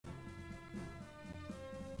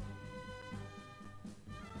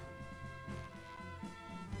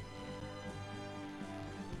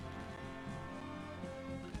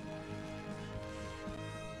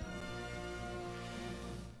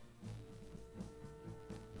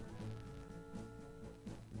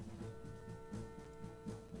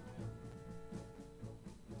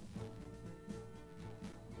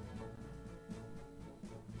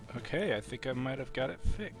Okay, I think I might have got it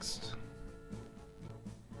fixed.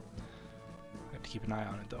 I have to keep an eye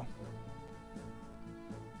on it though.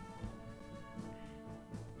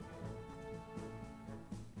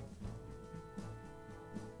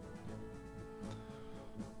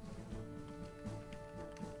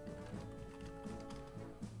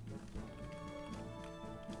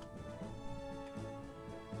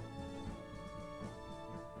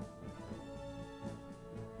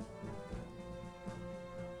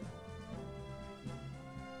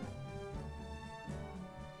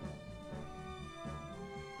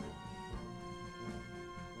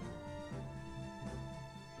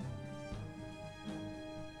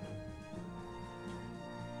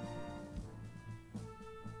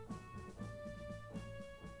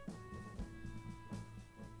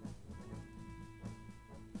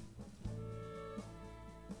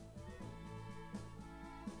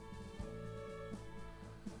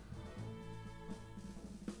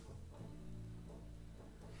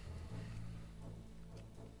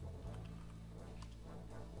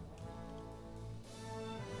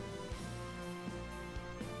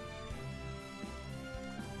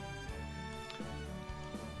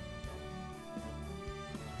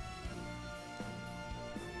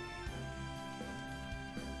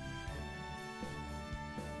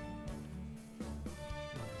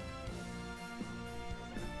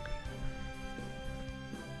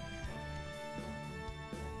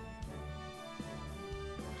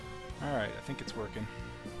 Alright, I think it's working.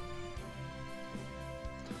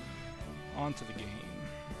 On to the game.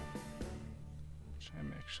 Which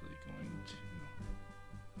I'm actually going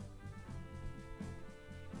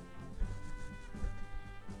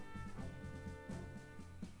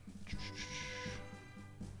to...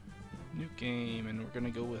 New game, and we're gonna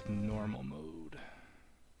go with normal mode.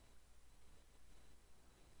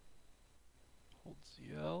 Hold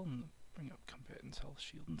ZL and bring up combatant's health,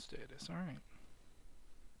 shield, and status. Alright.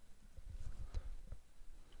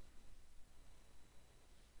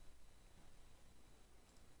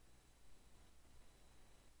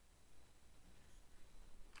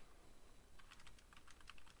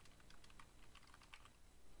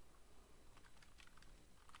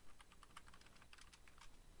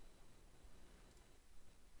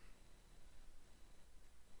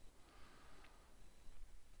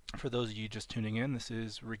 For those of you just tuning in, this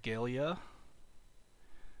is Regalia.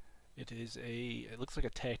 It looks like a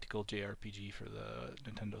tactical JRPG for the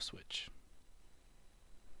Nintendo Switch.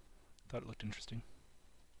 Thought it looked interesting.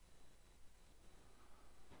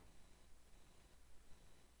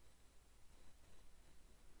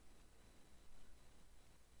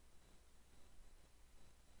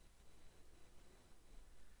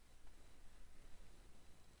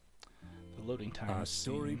 Loading time. Our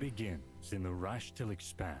story begins in the Rashtil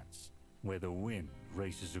Expanse, where the wind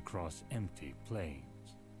races across empty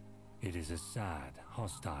plains. It is a sad,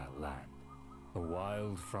 hostile land, a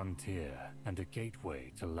wild frontier and a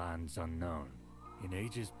gateway to lands unknown. In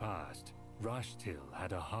ages past, Rashtil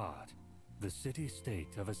had a heart, the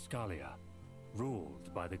city-state of Regalia,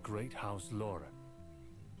 ruled by the great house Lauren.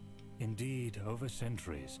 Indeed, over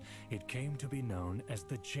centuries, it came to be known as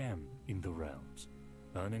the Gem in the realms,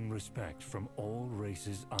 earning respect from all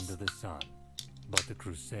races under the sun. But the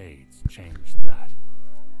Crusades changed that.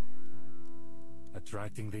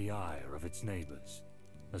 Attracting the ire of its neighbors,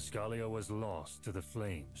 Regalia was lost to the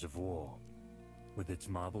flames of war. With its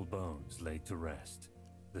marble bones laid to rest,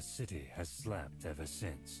 the city has slept ever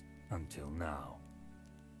since, until now.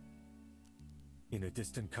 In a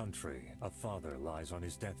distant country, a father lies on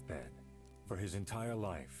his deathbed. For his entire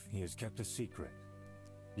life, he has kept a secret.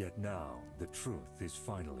 Yet now, the truth is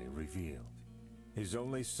finally revealed. His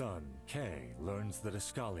only son, Kay, learns that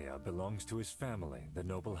Regalia belongs to his family, the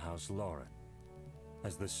noble house Lauren.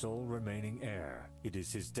 As the sole remaining heir, it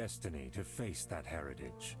is his destiny to face that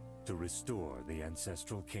heritage, to restore the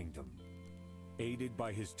ancestral kingdom. Aided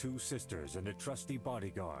by his two sisters and a trusty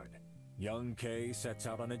bodyguard, young Kay sets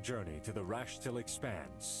out on a journey to the Rashtil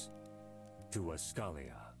Expanse, to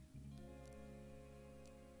Regalia.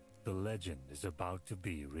 The legend is about to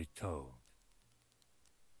be retold.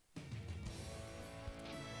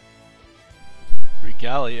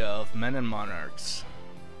 Regalia of Men and Monarchs.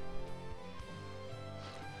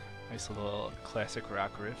 Nice little classic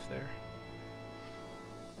rock riff there.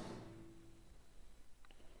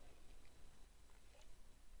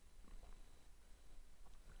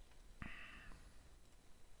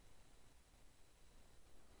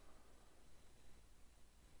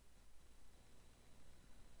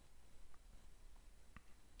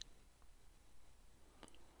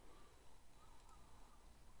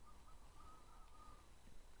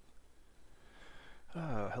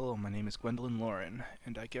 Hello, my name is is Gwendolyn Lauren,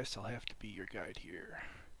 and I guess I'll have to be your guide here.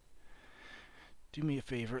 Do me a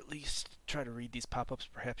favor, at least try to read these pop-ups.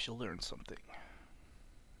 Perhaps you'll learn something.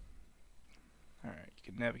 Alright,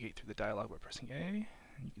 you can navigate through the dialogue by pressing A,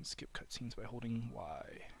 and you can skip cutscenes by holding Y.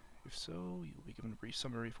 If so, you will be given a brief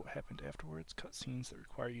summary of what happened afterwards. Cutscenes that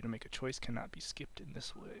require you to make a choice cannot be skipped in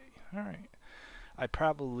this way. Alright. I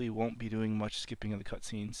probably won't be doing much skipping of the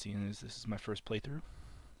cutscenes, seeing as this is my first playthrough.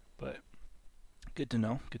 But, good to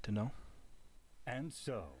know, good to know. And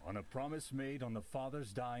so, on a promise made on the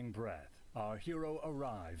father's dying breath, our hero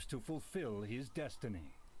arrives to fulfill his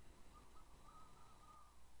destiny.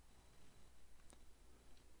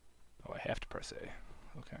 Oh, I have to press A.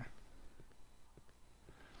 Okay.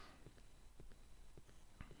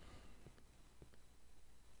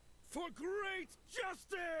 For great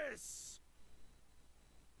justice!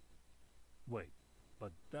 Wait,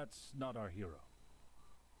 but that's not our hero.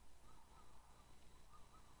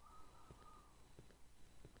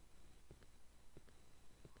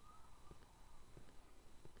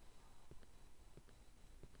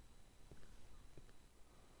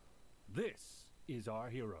 This is our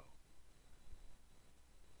hero.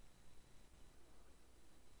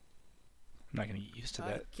 I'm not going to get used to that.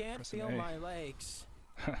 I can't pressing feel A. my legs.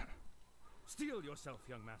 Steel yourself,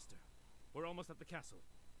 young master. We're almost at the castle.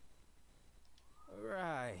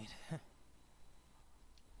 Right.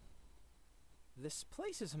 This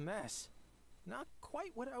place is a mess. Not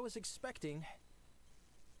quite what I was expecting.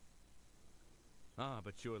 Ah,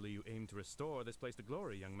 but surely you aim to restore this place to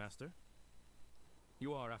glory, young master.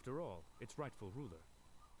 You are, after all, its rightful ruler.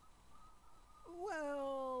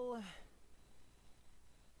 Well...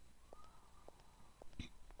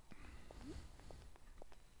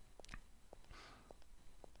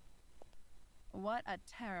 What a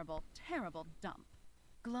terrible, terrible dump.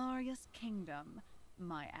 Glorious kingdom,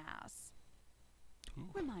 my ass. Ooh.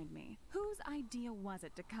 Remind me, whose idea was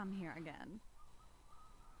it to come here again?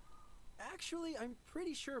 Actually, I'm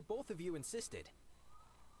pretty sure both of you insisted.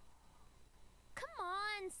 Come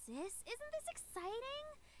on, sis. Isn't this exciting?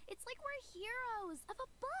 It's like we're heroes of a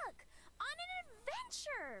book on an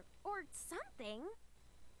adventure or something.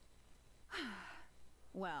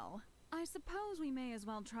 Well, I suppose we may as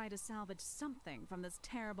well try to salvage something from this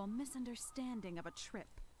terrible misunderstanding of a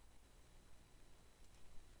trip.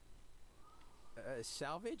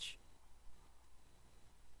 Salvage?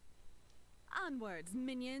 Onwards,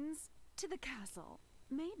 minions! To the castle.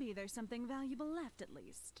 Maybe there's something valuable left, at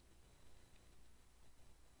least.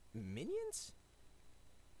 Minions?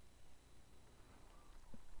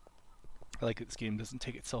 I like that this game doesn't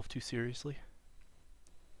take itself too seriously.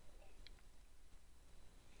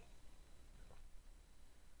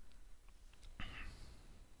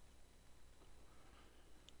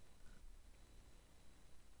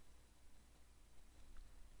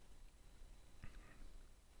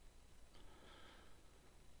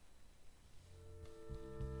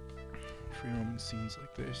 Free roaming scenes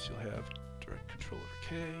like this, you'll have direct control over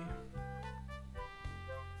K.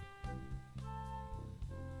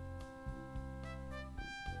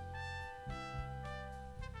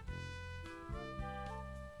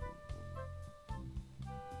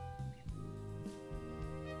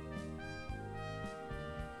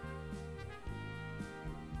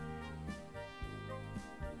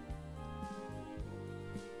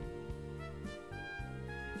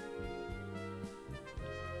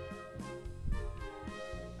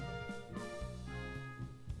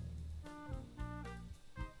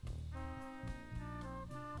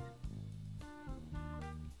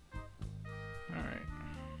 Alright.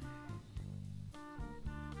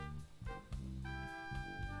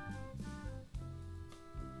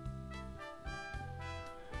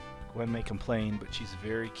 Gwen may complain, but she's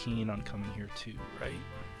very keen on coming here too, right?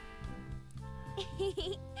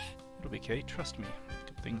 It'll be okay, trust me.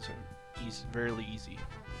 Things are very easy.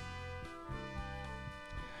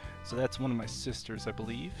 So that's one of my sisters, I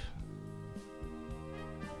believe.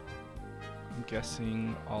 I'm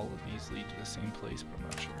guessing all of these lead to the same place, but I'm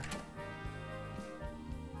not sure.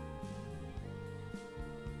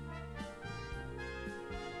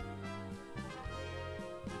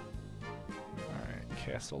 Alright,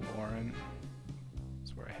 Castle Lauren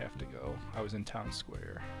is where I have to go. I was in Town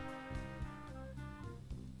Square.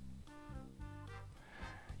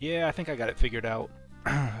 Yeah, I think I got it figured out.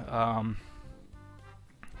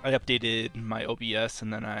 I updated my OBS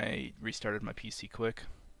and then I restarted my PC quick,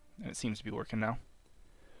 and it seems to be working now.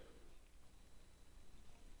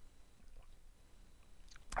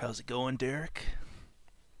 How's it going, Derek?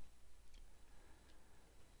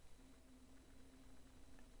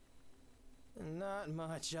 Not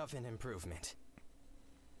much of an improvement.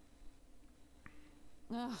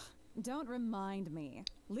 Ugh, Don't remind me.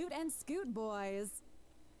 Loot and scoot, boys.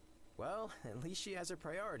 Well, at least she has her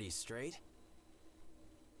priorities straight.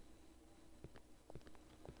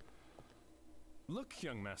 Look,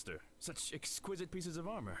 young master, such exquisite pieces of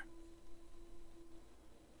armor.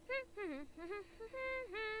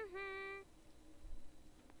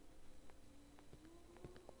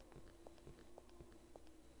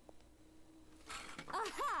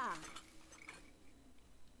 Aha!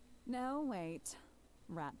 No, wait.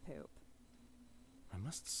 Rat poop. I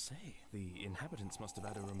must say, the inhabitants must have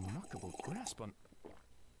had a remarkable grasp on...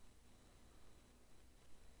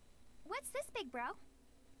 What's this, big bro?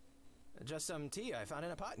 Just some tea I found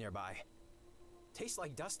in a pot nearby. Tastes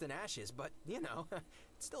like dust and ashes, but, you know,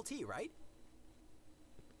 it's still tea, right?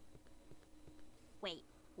 Wait,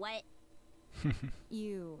 what?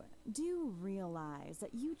 You do realize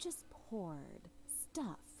that you just poured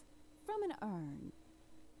stuff from an urn.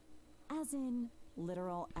 As in,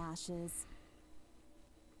 literal ashes.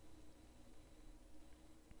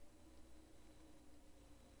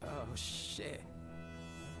 Oh, shit.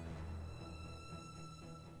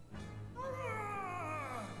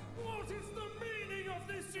 What is the meaning of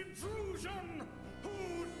this intrusion?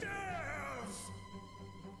 Who dares?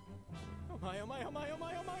 Oh my, oh my, oh my, oh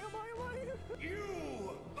my, oh my, oh my, oh my. You,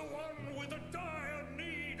 the one with the dire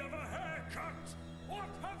need of a haircut! What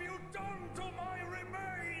have you done to my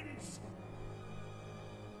remains?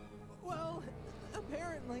 Well,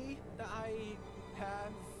 apparently, I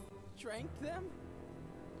have drank them?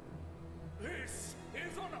 This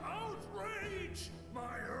is an outrage!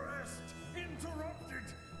 My rest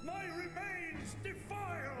interrupted, my remains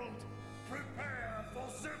defiled! Prepare for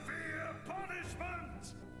severe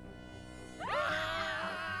punishment!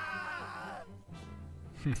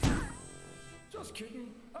 Just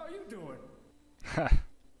kidding. How you doing?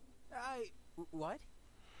 What?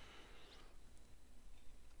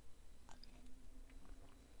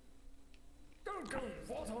 Don't go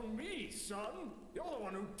what on me, son. You're the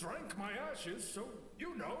one who drank my ashes, so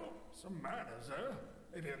you know. Some manners, eh?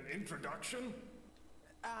 Maybe an introduction?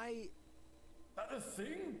 That a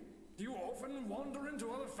thing? Do you often wander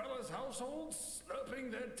into other fellas' households,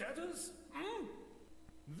 slurping their debtors? Hmm?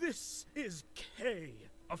 This is Kay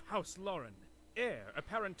of House Lauren, heir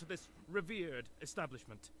apparent to this revered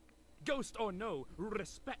establishment. Ghost or no,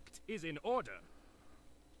 respect is in order.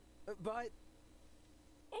 But...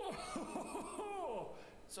 Oh,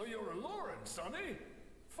 so you're a Lauren, sonny?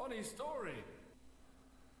 Funny story.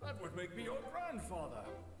 That would make me your grandfather.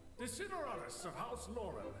 Desideratus of House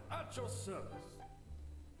Lauren, at your service.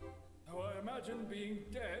 Though I imagine being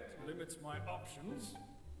dead limits my options.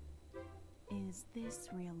 Is this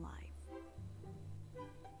real life?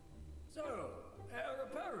 So, heir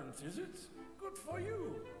apparent, is it? Good for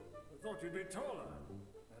you. I thought you'd be taller,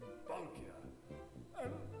 and bulkier,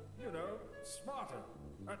 and, you know, smarter.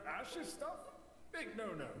 That ashes stuff? Big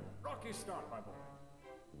no-no. Rocky start, my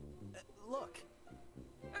boy. Look.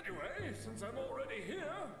 Anyway, since I'm already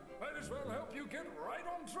here, might as well help you get right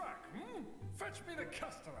on track, hmm? Fetch me the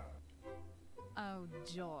customer. Oh,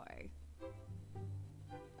 joy.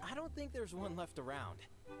 I don't think there's one left around.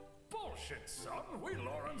 Bullshit, son. We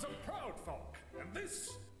Laurens are proud folk. And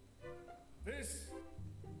this...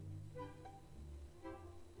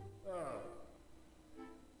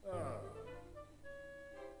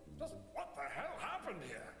 Just what the hell happened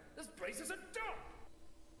here? This place is a dump!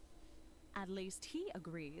 At least he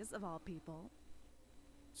agrees, of all people.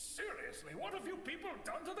 Seriously, what have you people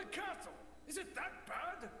done to the castle? Is it that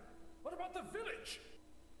bad? What about the village?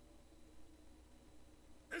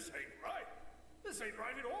 This ain't right. This ain't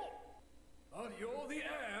right at all. But you're the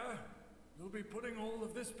heir. You'll be putting all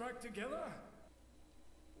of this back together?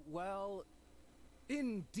 Well...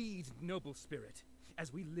 Indeed, noble spirit.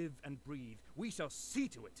 As we live and breathe, we shall see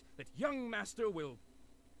to it that young master will...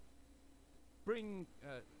 bring,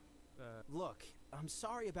 Look, I'm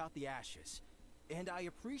sorry about the ashes. And I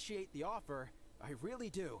appreciate the offer, I really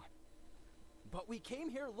do. But we came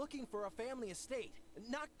here looking for a family estate,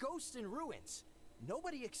 not ghosts in ruins.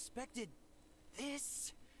 Nobody expected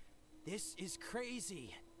this. This is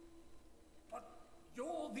crazy. But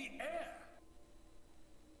you're the heir.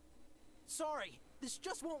 Sorry, this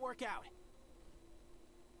just won't work out.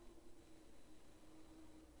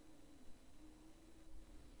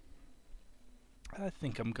 I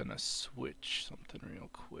think I'm gonna switch something real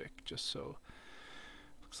quick, just so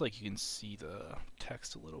looks like you can see the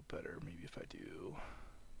text a little better. Maybe if I do.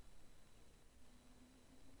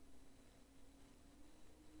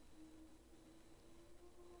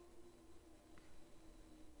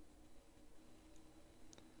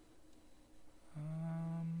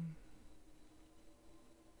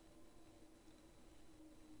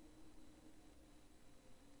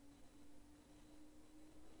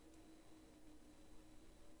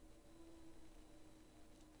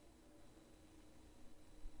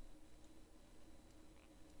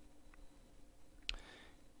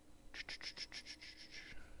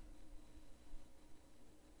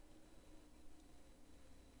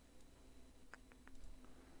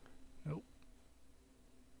 Nope.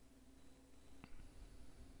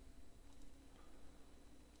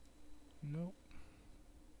 Nope.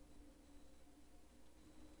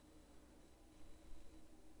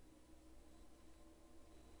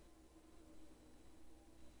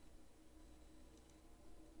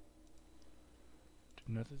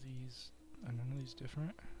 None of these, are none of these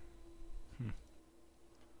different?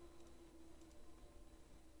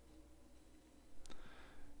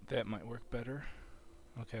 That might work better.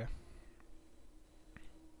 Okay.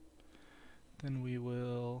 Then we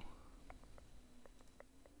will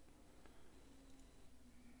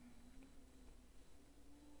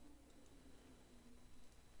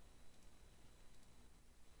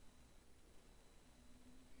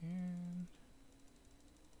and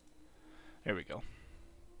there we go.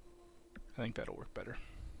 I think that'll work better.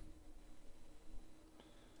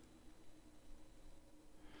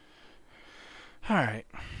 All right.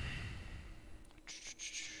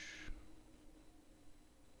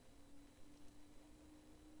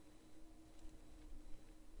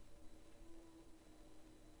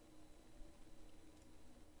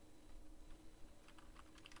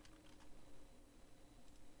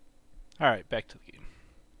 All right, back to the game.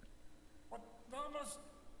 What?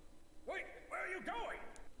 Wait, where are you going?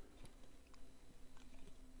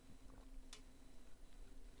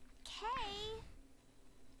 Kay.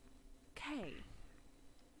 Kay.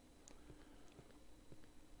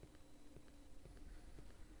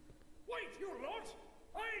 Wait, you lot!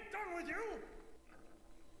 I ain't done with you!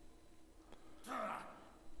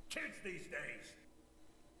 Kids these days!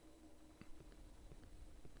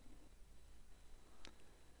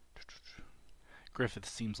 Griffith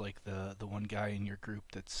seems like the one guy in your group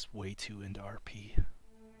that's way too into RP.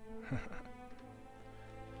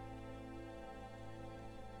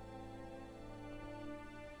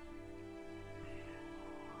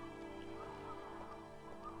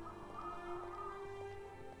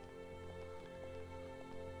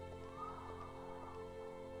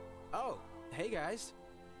 Oh, hey guys.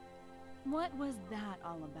 What was that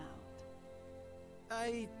all about?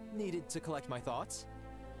 I needed to collect my thoughts.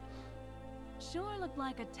 Sure looked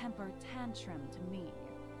like a temper tantrum to me.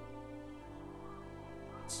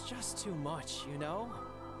 It's just too much, you know?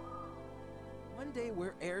 One day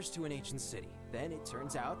we're heirs to an ancient city. Then it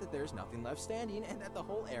turns out that there's nothing left standing and that the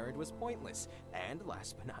whole errand was pointless. And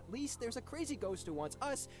last but not least, there's a crazy ghost who wants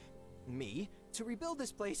us, me, to rebuild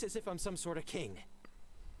this place as if I'm some sort of king.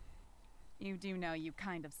 You do know you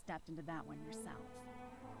kind of stepped into that one yourself.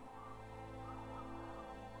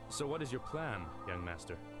 So what is your plan, young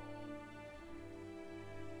master?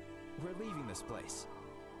 We're leaving this place.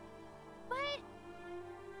 But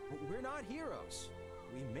We're not heroes.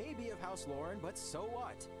 We may be of House Lauren, but so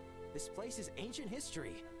what? This place is ancient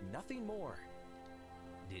history, nothing more.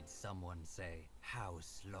 Did someone say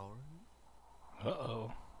House Lauren?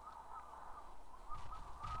 Uh-oh.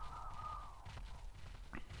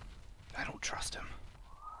 I don't trust him.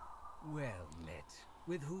 Well met.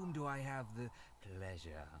 With whom do I have the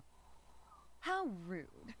pleasure? How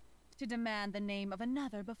rude to demand the name of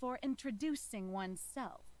another before introducing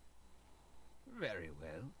oneself. Very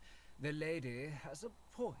well. The lady has a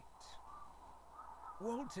point.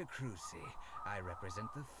 Walter Crucy, I represent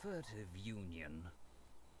the Furtive Union.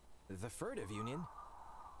 The Furtive Union?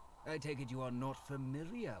 I take it you are not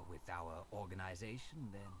familiar with our organization,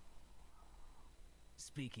 then?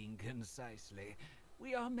 Speaking concisely,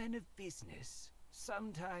 we are men of business.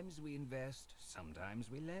 Sometimes we invest, sometimes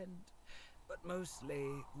we lend. But mostly,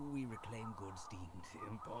 we reclaim goods deemed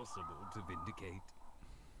impossible to vindicate.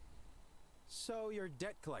 So you're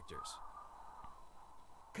debt collectors?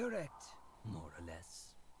 Correct, more or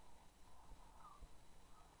less.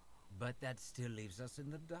 But that still leaves us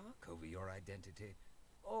in the dark over your identity.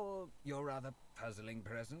 Or your rather puzzling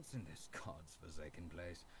presence in this god's-forsaken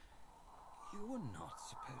place. You were not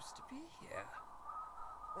supposed to be here.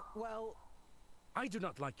 Well, I do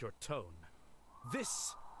not like your tone.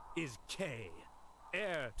 This is Kay,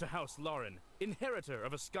 heir to House Lauren, inheritor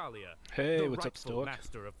of Regalia, Hey, the what's up, rightful Stoic?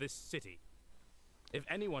 master of this city. If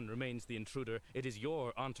anyone remains the intruder, it is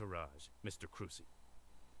your entourage, Mr. Crucy.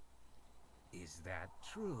 Is that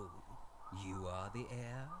true? You are the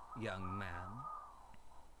heir, young man?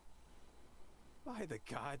 by the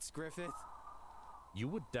gods, Griffith. You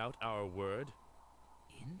would doubt our word?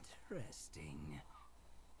 Interesting.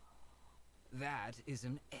 That is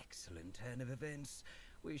an excellent turn of events.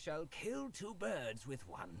 We shall kill two birds with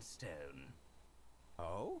one stone.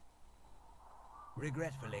 Oh?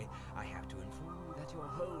 Regretfully, I have to inform you that your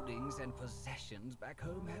holdings and possessions back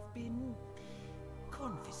home have been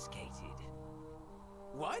confiscated.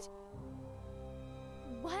 What?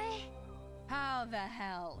 What? How the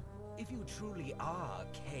hell? If you truly are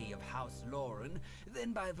Kay of House Lauren,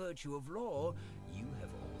 then by virtue of law, you have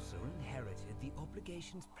also inherited the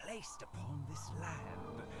obligations placed upon this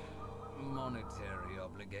land. Monetary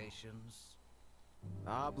obligations.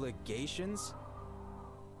 Obligations?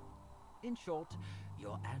 In short,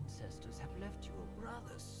 your ancestors have left you a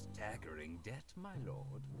rather staggering debt, my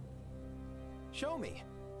lord. Show me.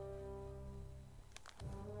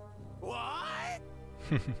 What?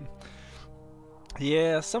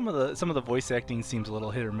 Yeah, some of the voice acting seems a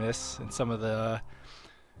little hit or miss, and some of the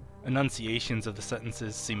enunciations of the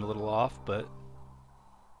sentences seem a little off, but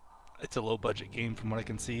it's a low budget game from what I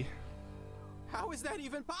can see. How is that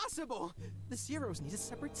even possible? The zeros need a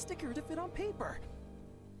separate sticker to fit on paper.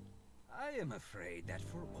 I am afraid that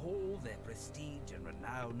for all their prestige and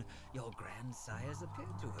renown, your grandsires appear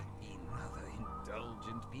to have been rather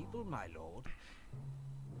indulgent people, my lord.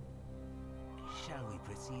 Shall we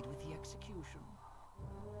proceed with the execution?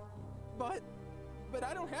 But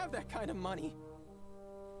I don't have that kind of money.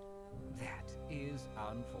 That is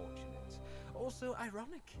unfortunate. Also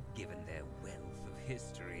ironic, given their wealth of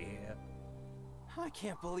history here. I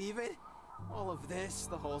can't believe it. All of this,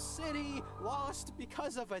 the whole city, lost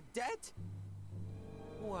because of a debt?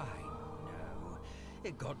 Why, no.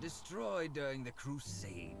 It got destroyed during the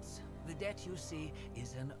Crusades. The debt, you see,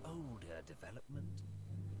 is an older development.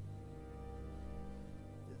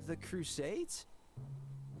 The Crusades?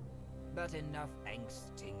 But enough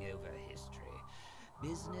angsting over history.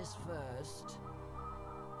 Business first.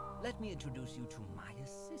 Let me introduce you to my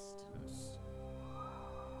assistants.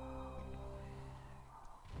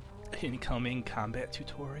 Incoming combat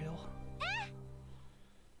tutorial.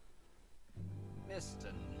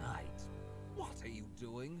 Mr. Knight, what are you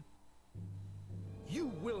doing?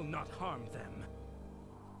 You will not harm them.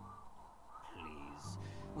 Please,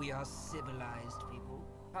 we are civilized people.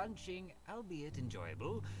 Punching, albeit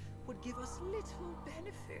enjoyable, would give us little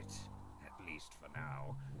benefit, at least for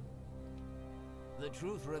now. The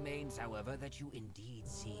truth remains, however, that you indeed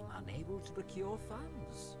seem unable to procure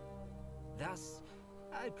funds. Thus,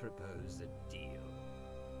 I propose a deal.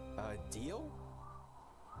 A deal?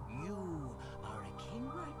 You are a king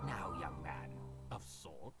right now, young man, of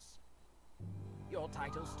sorts. Your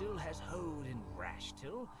title still has hold in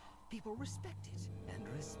Rashtil. People respect it, and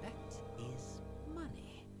respect is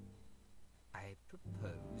money. I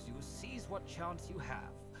propose you seize what chance you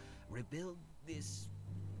have, rebuild this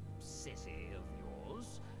city of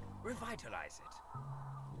yours, revitalize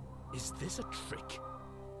it. Is this a trick?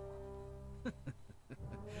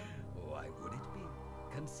 Why would it be?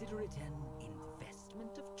 Consider it an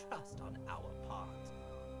investment of trust on our part.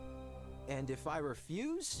 And if I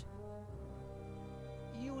refuse?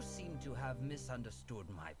 You seem to have misunderstood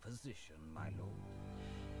my position, my lord.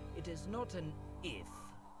 It is not an if,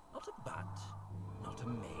 not a but, not a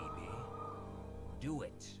maybe. Do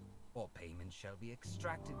it, or payment shall be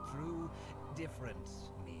extracted through different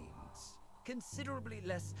means. Considerably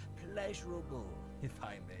less pleasurable, if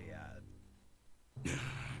I may add.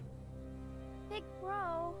 Big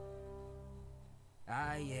bro.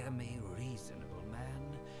 I am a reasonable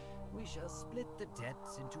man. We shall split the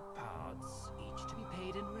debts into parts, each to be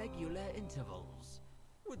paid in regular intervals.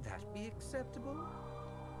 Would that be acceptable?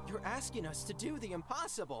 You're asking us to do the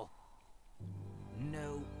impossible.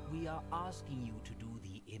 No, we are asking you to do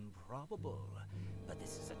the improbable. But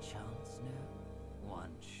this is a chance now,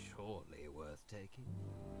 one surely worth taking.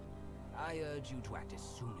 I urge you to act as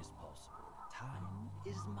soon as possible. Time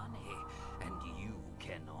is money, and you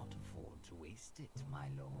cannot afford to waste it, my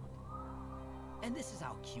lord. And this is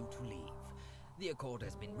our cue to leave. The accord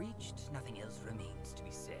has been reached, nothing else remains to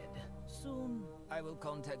be said. Soon, I will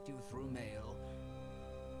contact you through mail.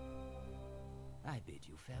 I bid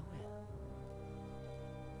you farewell.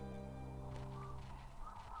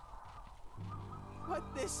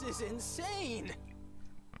 But this is insane!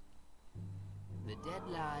 The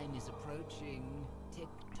deadline is approaching.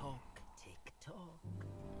 Tick-tock, tick-tock.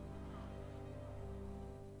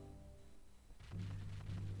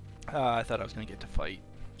 I thought I was going to get to fight.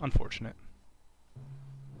 Unfortunate.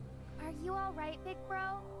 Are you alright, big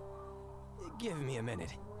bro? Give me a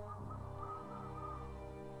minute.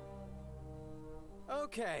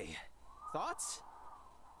 Okay. Thoughts?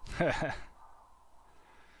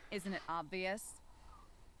 Isn't it obvious?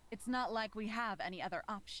 It's not like we have any other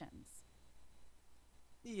options.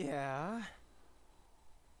 Yeah.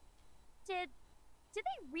 Did they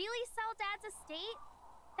really sell Dad's estate?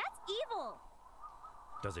 That's evil.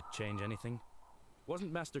 Does it change anything?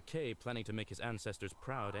 Wasn't Master K planning to make his ancestors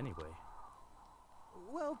proud anyway?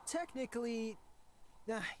 Well, technically...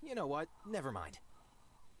 you know what? Never mind.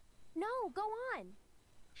 No, go on.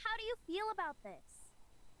 How do you feel about this?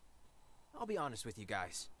 I'll be honest with you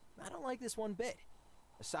guys. I don't like this one bit.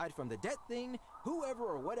 Aside from the debt thing, whoever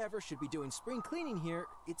or whatever should be doing spring cleaning here,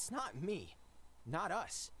 it's not me. Not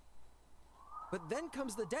us. But then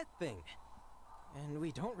comes the debt thing. And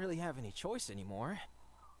we don't really have any choice anymore.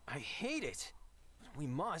 I hate it. But we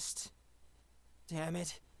must. Damn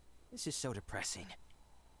it. This is so depressing.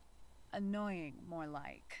 Annoying, more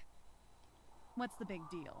like. What's the big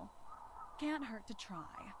deal? Can't hurt to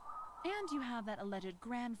try. And you have that alleged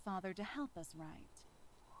grandfather to help us, right?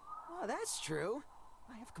 Oh, that's true.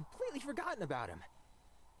 I have completely forgotten about him.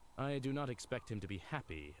 I do not expect him to be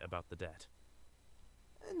happy about the debt.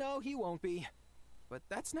 No, he won't be. But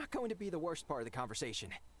that's not going to be the worst part of the conversation.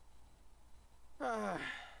 Oh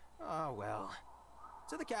well.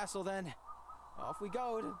 To the castle then. Off we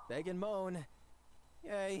go to beg and moan.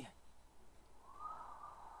 Yay.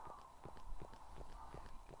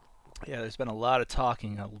 Yeah, there's been a lot of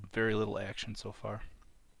talking, very little action so far.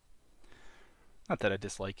 Not that I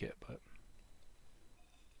dislike it, but...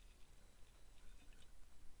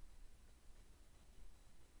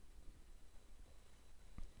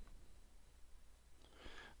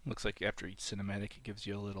 Looks like after each cinematic it gives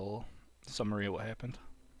you a little summary of what happened.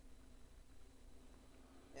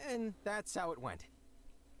 And that's how it went.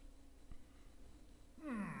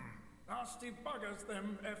 Nasty buggers,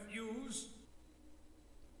 them FUs.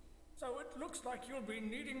 So it looks like you'll be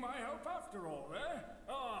needing my help after all, eh?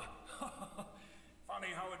 Ah, funny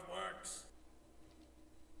how it works.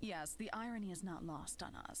 Yes, the irony is not lost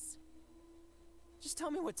on us. Just tell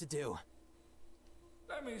me what to do.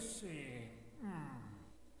 Let me see.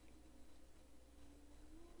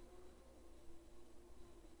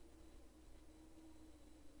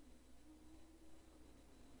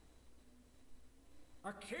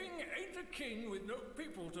 A king ain't a king with no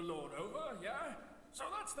people to lord over, yeah? So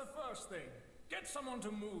that's the first thing. Get someone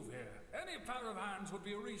to move here. Any pair of hands would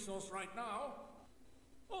be a resource right now.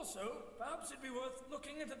 Also, perhaps it'd be worth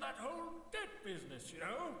looking into that whole debt business, you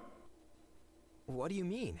know? What do you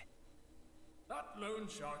mean? That loan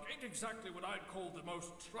shark ain't exactly what I'd call the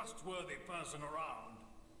most trustworthy person around.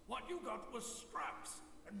 What you got was scraps,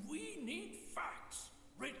 and we need facts,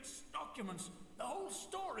 writs, documents, the whole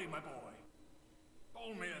story, my boy.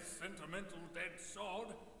 Call me a sentimental dead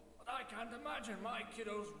sod, but I can't imagine my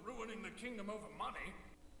kiddos ruining the kingdom over money.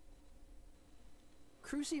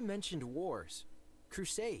 Crucy mentioned wars.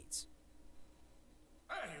 Crusades.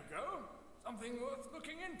 There you go. Something worth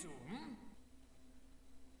looking into,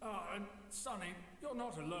 and Sonny, you're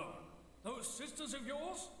not alone. Those sisters of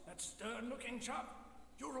yours, that stern-looking chap,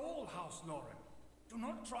 you're all House Lauren. Do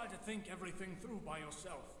not try to think everything through by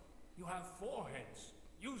yourself. You have 4 heads.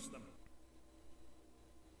 Use them.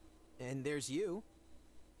 And there's you.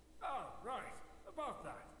 Oh, right. About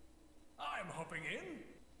that. I'm hopping in.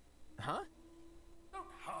 Huh? Don't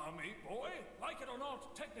harm me, boy. Like it or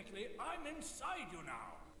not, technically, I'm inside you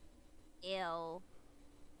now. Ew.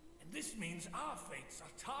 And this means our fates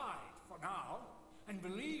are tied for now. And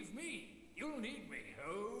believe me, you'll need me.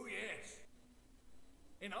 Oh, yes.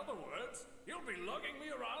 In other words, you'll be lugging me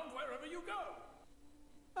around wherever you go.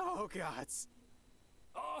 Oh, gods.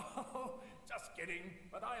 Oh, just kidding.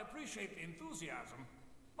 But I appreciate the enthusiasm.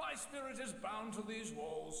 My spirit is bound to these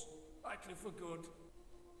walls, likely for good.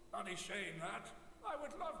 Bloody shame that. I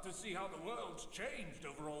would love to see how the world's changed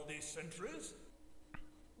over all these centuries.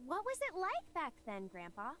 What was it like back then,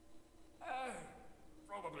 Grandpa?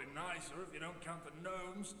 Probably nicer if you don't count the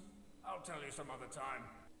gnomes. I'll tell you some other time.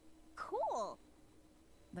 Cool.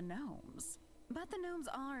 The gnomes. But the gnomes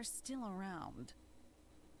are still around.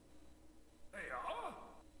 They are?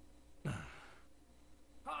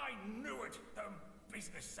 I knew it! Them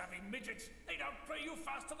business-savvy midgets! They'd outplay you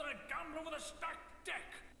faster than a gambler with a stacked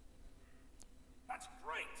deck! That's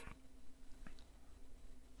great!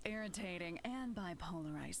 Irritating and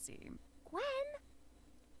bipolar, I see. Gwen?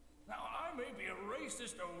 Now, I may be a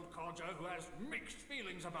racist old codger who has mixed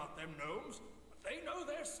feelings about them gnomes, but they know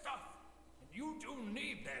their stuff, and you do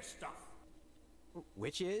need their stuff.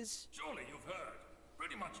 Which is? Surely you've heard.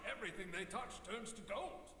 Pretty much everything they touch turns to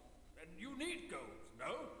gold. And you need gold,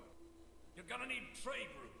 no? You're gonna need trade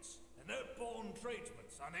routes, and they're born tradesmen,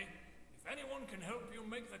 sonny. If anyone can help you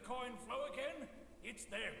make the coin flow again, it's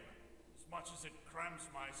them. As much as it cramps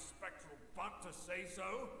my spectral butt to say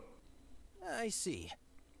so. I see.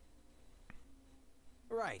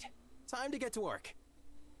 Right. Time to get to work.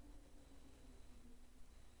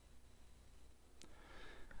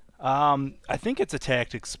 I think it's a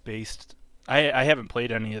tactics-based I haven't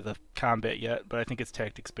played any of the combat yet, but I think it's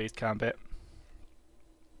tactics-based combat.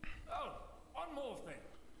 Oh, one more thing.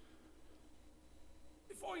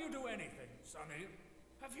 Before you do anything, Sonny,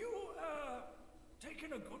 have you,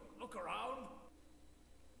 taken a good look around?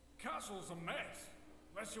 Castle's a mess.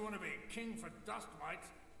 Unless you want to be king for dust mites,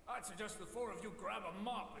 I'd suggest the four of you grab a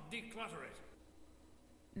mop and declutter it.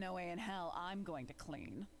 No way in hell I'm going to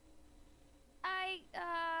clean.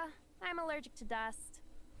 I'm allergic to dust.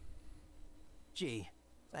 Gee,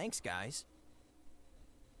 thanks, guys.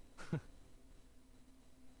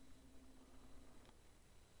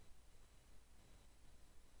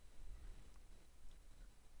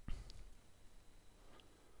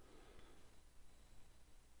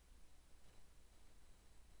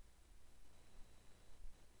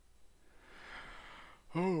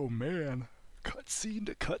 Oh man, cutscene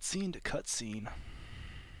to cutscene to cutscene.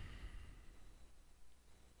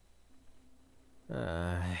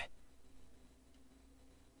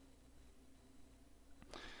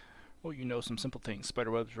 Oh, you know some simple things.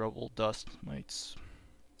 Spiderwebs, rubble, dust, mites.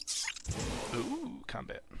 Ooh,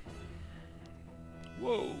 combat.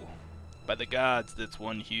 Whoa. By the gods, that's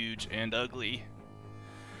one huge and ugly.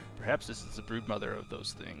 Perhaps this is the broodmother of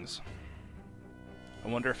those things. I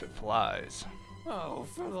wonder if it flies. Oh,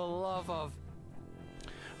 for the love of...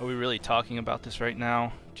 Are we really talking about this right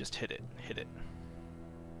now? Just hit it. Hit it.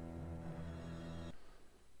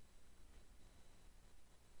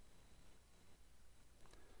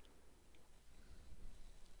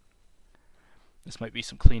 This might be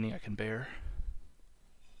some cleaning I can bear.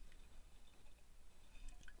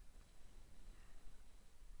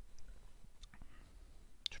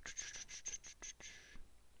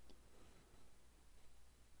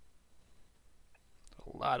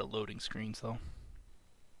 A lot of loading screens though.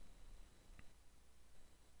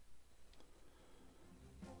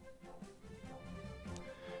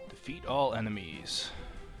 Defeat all enemies.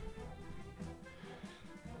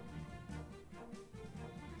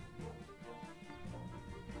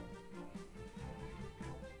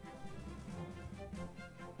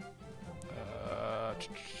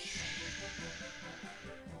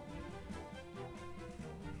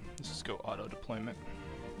 Let's just go auto deployment.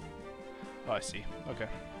 Oh, I see. Okay.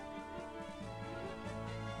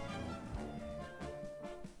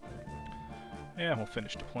 Yeah, we'll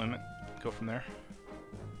finish deployment. Go from there.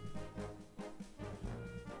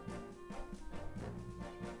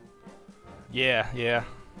 Yeah, yeah.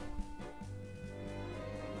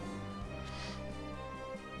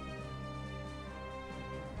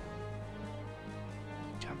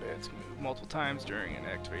 Combatants can move multiple times during an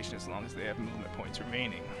activation as long as they have movement points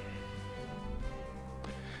remaining.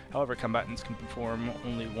 However, combatants can perform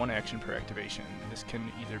only one action per activation. This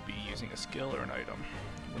can either be using a skill or an item.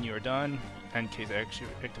 When you are done, end case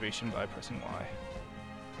activation by pressing Y.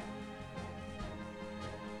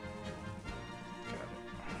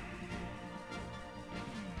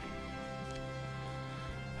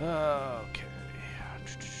 Okay.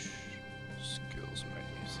 Skills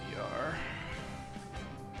menu ZR.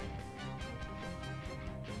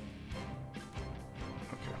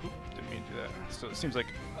 Okay, oop, didn't mean to do that. So it seems like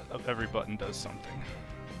every button does something.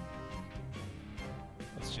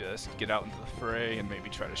 Let's just get out into the fray and maybe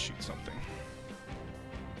try to shoot something.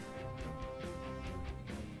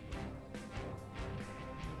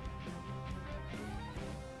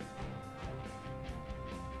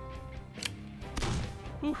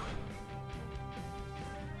 Whew.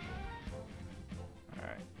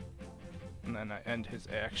 Alright. And then I end his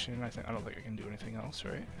action. I don't think I can do anything else,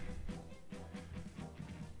 right?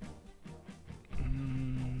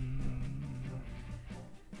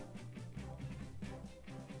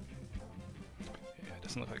 Yeah, it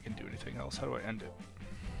doesn't look like I can do anything else. How do I end it?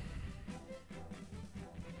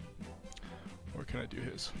 Or can I do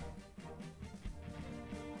his?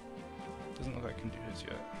 Doesn't look like I can do his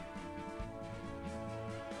yet.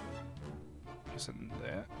 Isn't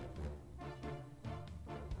that?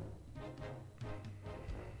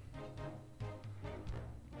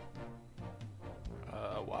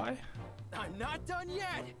 Why? I'm not done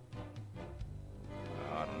yet!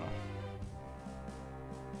 I don't know.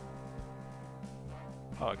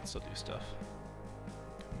 Oh, I can still do stuff.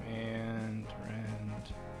 Command,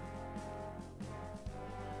 rend.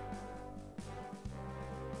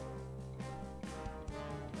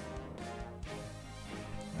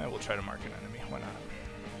 We'll try to mark an enemy. Why not?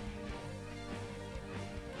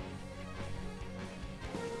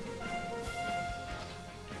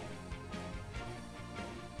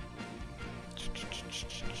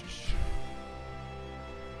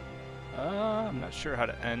 I'm not sure how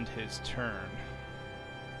to end his turn.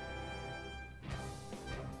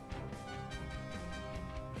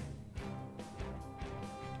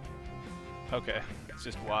 Okay, it's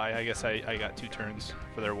just Y. I guess I got 2 turns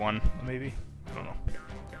for their 1, maybe? I don't know.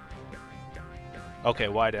 Okay,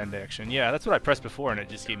 Y to end action. Yeah, that's what I pressed before, and it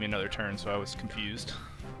just gave me another turn, so I was confused.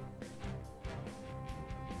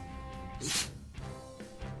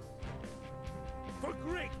 For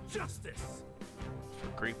great justice! For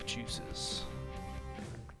grape juices.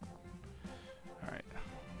 Alright.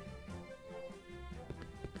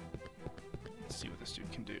 Let's see what this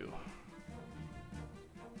dude can do.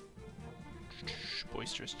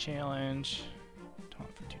 Boisterous challenge.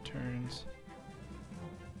 Taunt for 2 turns.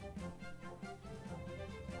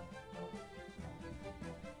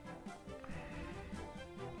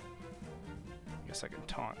 I guess I can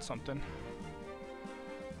taunt something.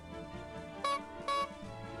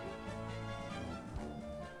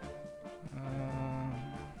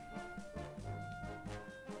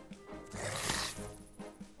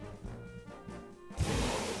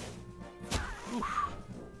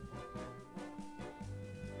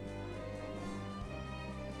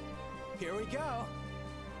 Here we go.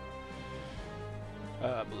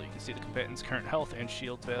 Below you can see the combatant's current health and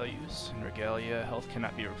shield values. In Regalia, health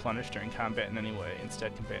cannot be replenished during combat in any way.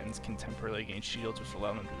 Instead, combatants can temporarily gain shields which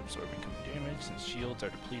allow them to absorb incoming damage. Since shields are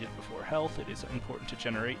depleted before health, it is important to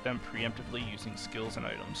generate them preemptively using skills and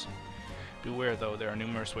items. Beware though, there are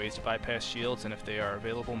numerous ways to bypass shields, and if they are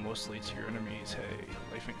available, most lead to your enemies. Hey,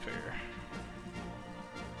 life ain't fair.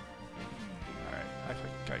 Alright, I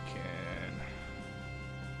think I can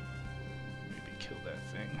maybe kill that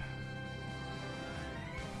thing.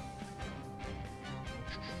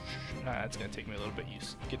 It's gonna take me a little bit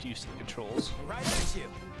get used to the controls. Right at you.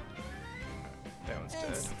 That one's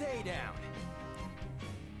And dead. stay down.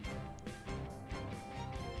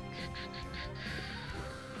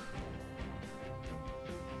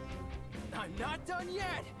 I'm not done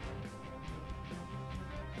yet.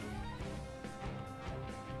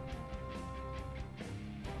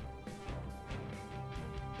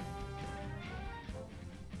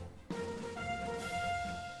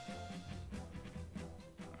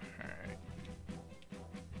 Alright.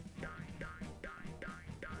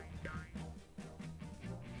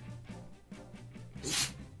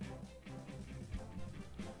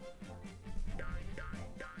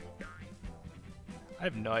 I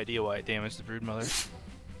have no idea why it damaged the Broodmother.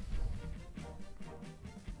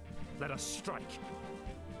 Let us strike.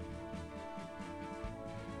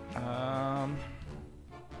 Yeah,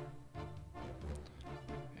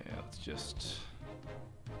 let's just...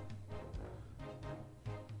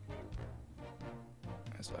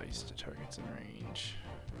 As ice to targets in range.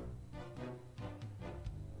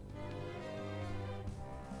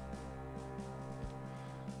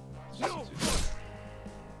 Let's just do that.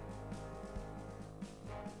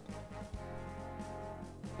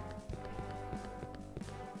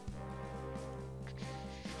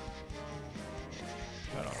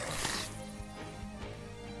 I don't know.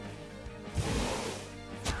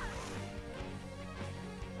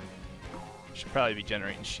 Should probably be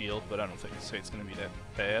generating shield, but I don't think it's going to be that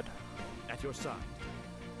bad. At your side.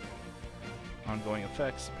 Ongoing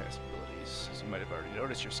effects, passive abilities. As you might have already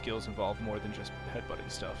noticed, your skills involve more than just headbutting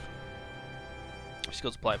stuff. Your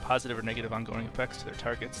skills apply positive or negative ongoing effects to their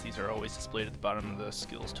targets. These are always displayed at the bottom of the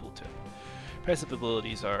skills tooltip. Passive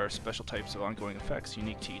abilities are special types of ongoing effects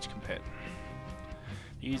unique to each combatant.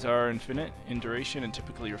 These are infinite in duration and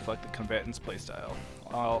typically reflect the combatant's playstyle.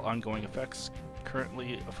 All ongoing effects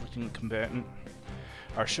currently afflicting the combatant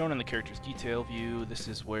are shown in the character's detail view. This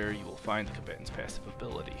is where you will find the combatant's passive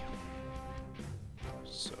ability.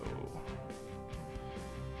 So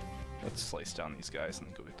let's slice down these guys and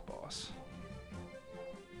then go get the boss.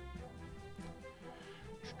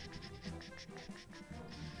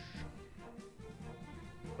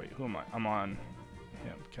 Wait, who am I? I'm on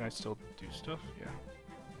him. Can I still do stuff? Yeah.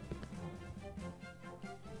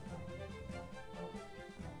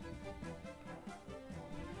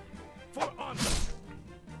 For honor!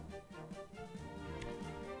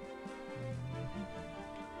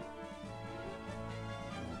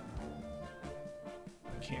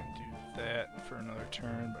 Can't do that for another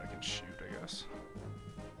turn, but I can shoot, I guess.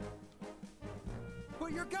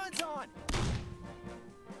 Put your guns on.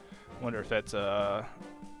 Wonder if that's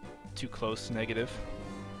too close negative.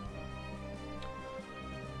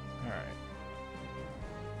 Alright.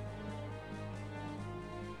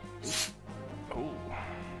 Oh.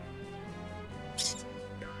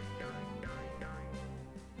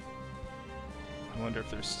 I wonder if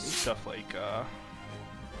there's stuff like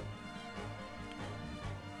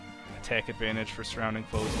attack advantage for surrounding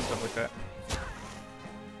foes and stuff like that.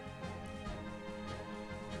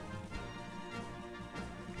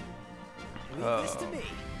 Leave this to me.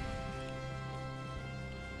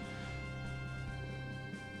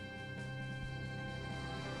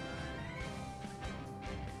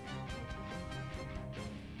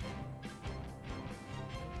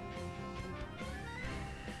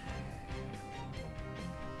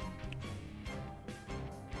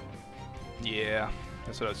 Yeah,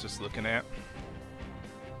 that's what I was just looking at.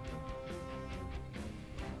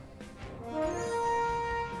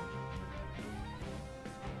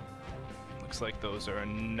 Looks like those are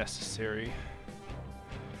necessary.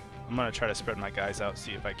 I'm gonna try to spread my guys out,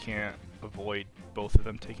 see if I can't avoid both of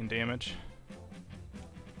them taking damage.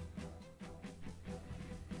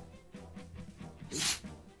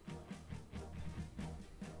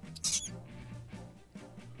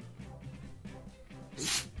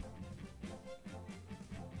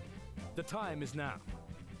 The time is now.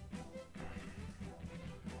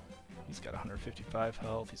 He's got 155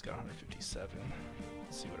 health, he's got 157.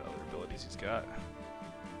 Let's see what other abilities he's got.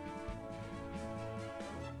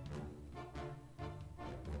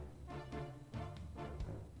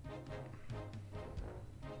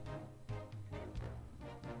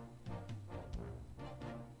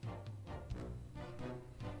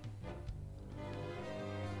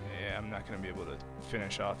 Yeah, I'm not going to be able to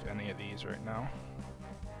finish off any of these right now.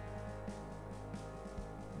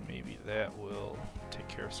 Maybe that will take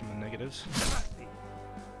care of some of the negatives.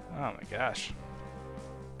 Oh my gosh.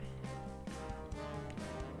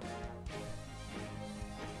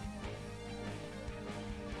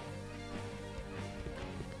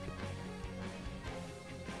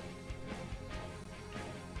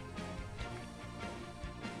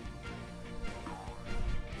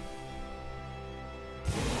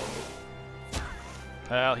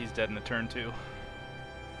 Well, he's dead in a turn too.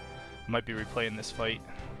 Might be replaying this fight.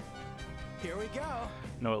 Here we go.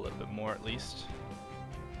 Know a little bit more at least.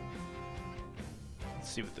 Let's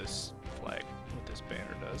see what this flag, what this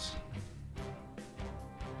banner does.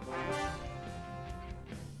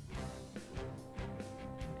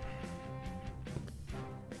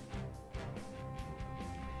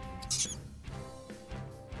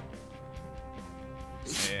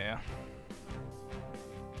 Yeah.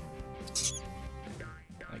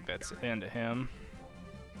 I think that's the end of him.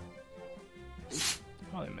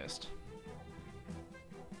 Oh, they missed.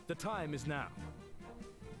 The time is now.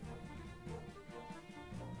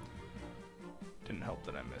 Didn't help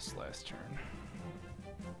that I missed last turn.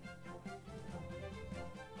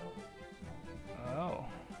 Oh,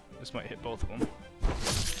 this might hit both of them.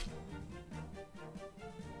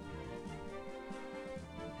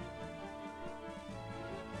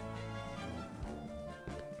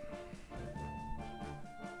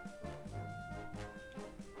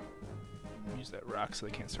 Use that rock so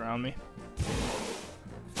they can't surround me.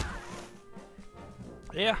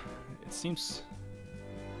 Yeah, it seems.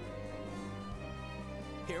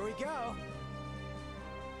 Here we go.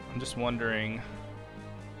 I'm just wondering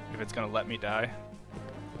if it's gonna let me die.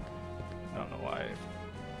 I don't know why.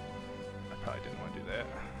 I probably didn't want to do that.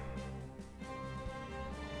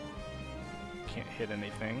 Can't hit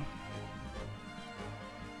anything.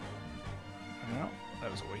 No,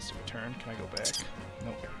 that was a waste of a turn. Can I go back?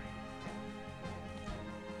 Nope.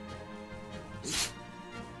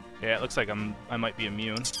 Yeah, it looks like I might be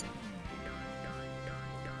immune.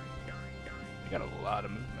 I got a lot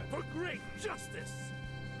of movement. For great justice.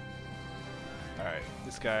 Alright,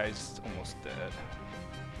 this guy's almost dead.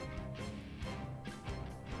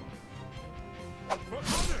 For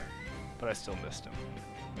honor. But I still missed him.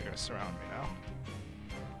 They're gonna surround me now.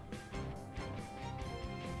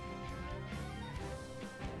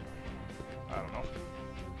 I don't know.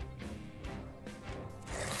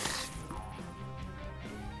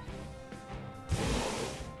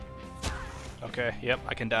 Okay, yep,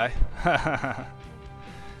 I can die.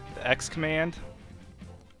 The X command.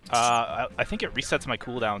 I think it resets my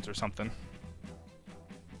cooldowns or something.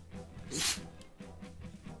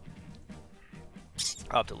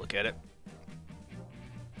 I'll have to look at it.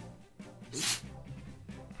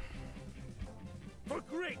 For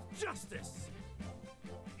great justice.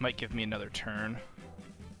 Might give me another turn.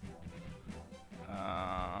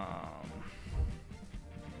 I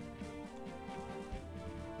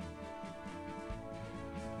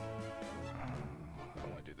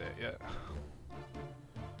don't want to do that yet.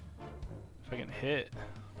 If I can hit.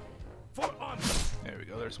 For honor. There we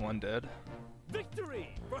go, there's one dead. Victory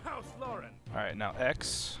for House Lauren. Alright, now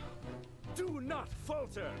X. Do not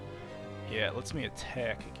falter. Yeah, it lets me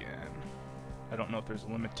attack again. I don't know if there's a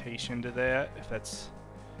limitation to that, if that's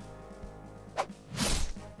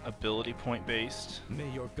ability point based. May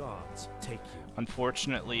your gods take you.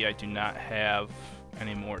 Unfortunately, I do not have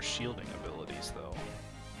any more shielding abilities though.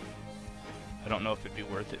 I don't know if it'd be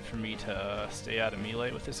worth it for me to stay out of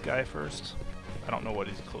melee with this guy first. I don't know what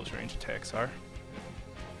his close range attacks are.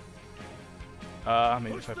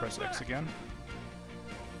 Maybe if I press X again.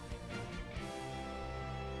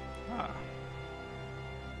 Ah.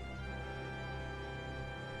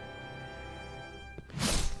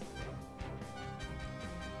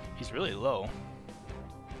 is really low.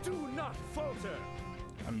 Do not falter!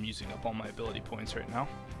 I'm using up all my ability points right now.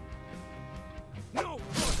 No!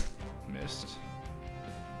 Missed.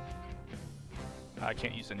 I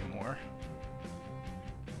can't use any more.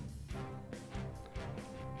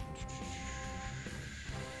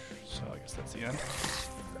 So I guess that's the end.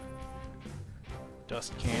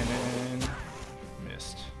 Dust cannon.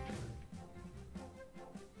 Missed.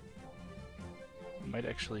 Might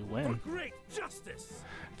actually win. For great justice!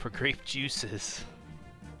 For grape juices.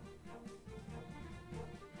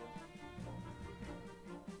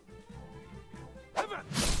 Oh,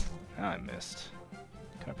 I missed.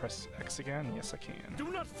 Can I press X again? Yes, I can.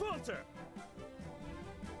 Do not falter!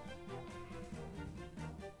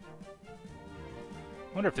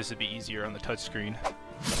 I wonder if this would be easier on the touchscreen.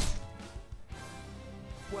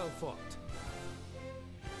 Well fought.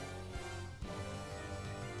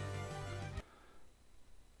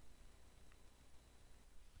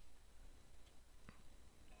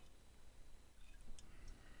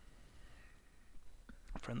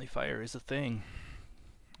 Friendly fire is a thing.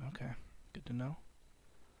 Okay, good to know.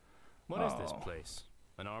 What is this place?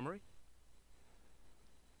 An armory?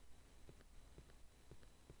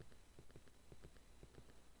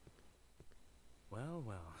 Well,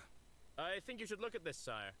 well. I think you should look at this,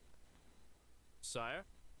 sire. Sire?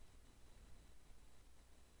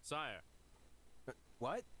 Sire.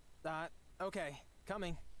 What? Okay,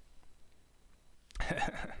 coming.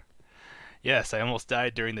 Yes, I almost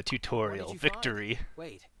died during the What did tutorial. you Victory. find?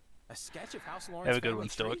 Wait, a sketch of House Lawrence Have a good family one,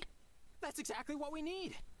 tree? Stoic. That's exactly what we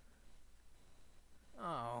need.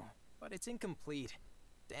 Oh, but it's incomplete.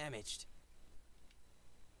 Damaged.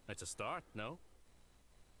 It's a start, no?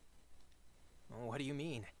 What do you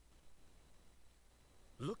mean?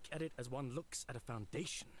 Look at it as one looks at a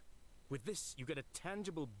foundation. With this, you get a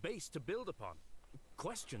tangible base to build upon.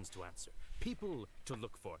 Questions to answer, people to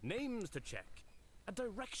look for, names to check. A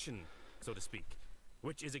direction, so to speak,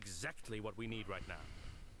 which is exactly what we need right now.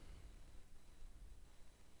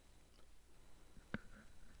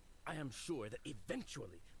 I am sure that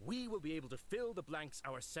eventually we will be able to fill the blanks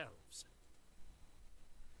ourselves.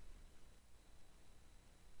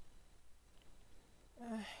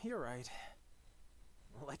 You're right.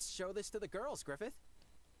 Let's show this to the girls, Griffith.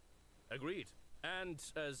 Agreed. And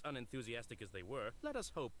as unenthusiastic as they were, let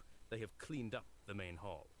us hope they have cleaned up the main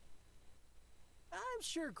hall. I'm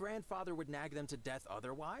sure Grandfather would nag them to death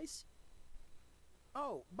otherwise.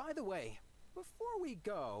 Oh, by the way, before we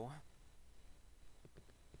go...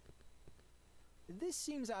 This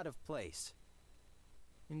seems out of place.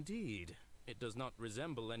 Indeed. It does not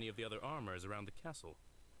resemble any of the other armors around the castle.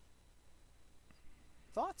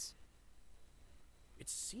 Thoughts? It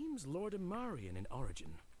seems Lordimarian in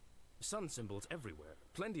origin. Sun symbols everywhere,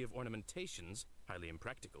 plenty of ornamentations, highly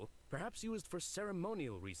impractical, perhaps used for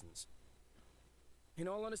ceremonial reasons. In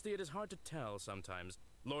all honesty, it is hard to tell sometimes.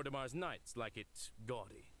 Lordamar's knights like it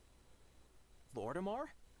gaudy. Lordimar?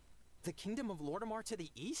 The kingdom of Lordimar to the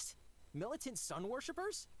east? Militant sun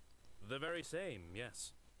worshippers? The very same,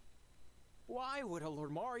 yes. Why would a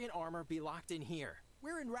Lordmarian armor be locked in here?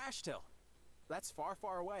 We're in Rashtil. That's far,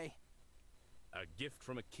 far away. A gift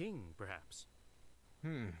from a king, perhaps.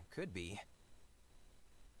 Could be.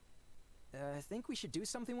 Think we should do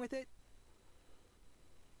something with it?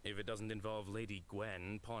 If it doesn't involve Lady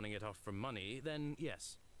Gwen pawning it off for money, then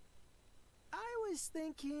yes. I was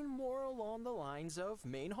thinking more along the lines of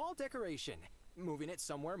main hall decoration. Moving it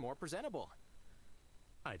somewhere more presentable.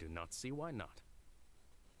 I do not see why not.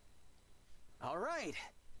 All right.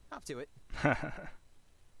 Hop to it.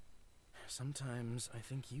 Sometimes I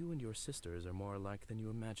think you and your sisters are more alike than you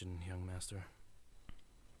imagine, young master.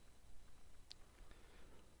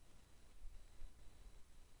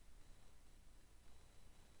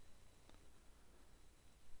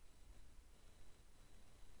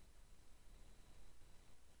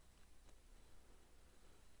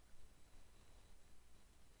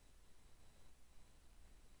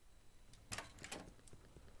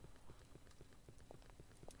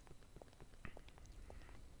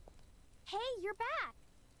 Hey, you're back!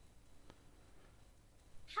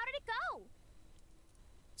 How did it go?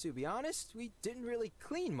 To be honest, we didn't really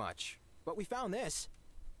clean much, but we found this.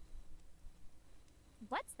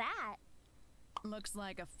 What's that? Looks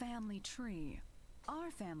like a family tree.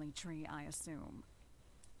 Our family tree, I assume.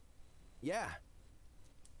 Yeah.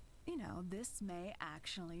 You know, this may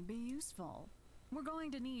actually be useful. We're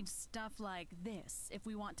going to need stuff like this if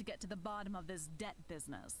we want to get to the bottom of this debt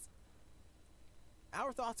business.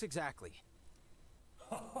 Our thoughts exactly.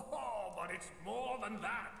 Oh, but it's more than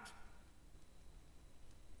that.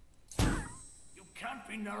 You can't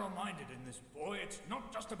be narrow-minded in this, boy. It's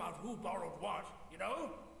not just about who borrowed what, you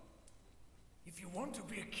know? If you want to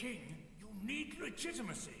be a king, you need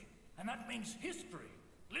legitimacy. And that means history,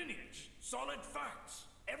 lineage, solid facts,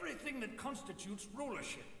 everything that constitutes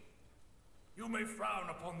rulership. You may frown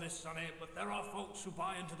upon this, Sonny, but there are folks who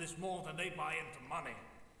buy into this more than they buy into money.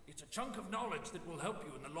 It's a chunk of knowledge that will help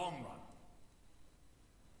you in the long run.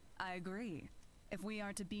 I agree. If we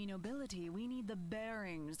are to be nobility, we need the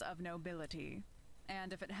bearings of nobility.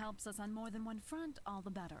 And if it helps us on more than one front, all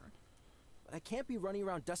the better. But I can't be running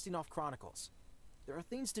around dusting off chronicles. There are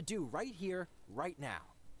things to do right here, right now.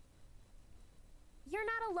 You're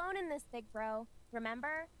not alone in this, big bro.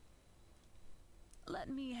 Remember? Let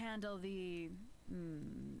me handle the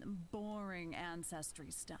boring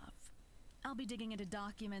ancestry stuff. I'll be digging into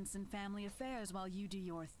documents and family affairs while you do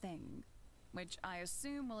your thing, which I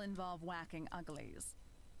assume will involve whacking uglies.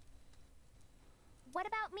 What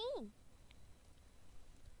about me?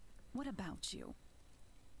 What about you?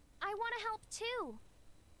 I want to help too.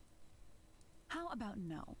 How about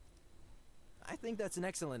no? I think that's an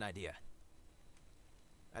excellent idea.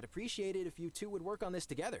 I'd appreciate it if you two would work on this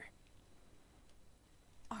together.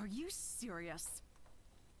 Are you serious?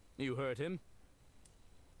 You heard him.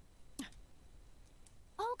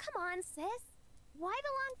 Oh, come on, sis. Why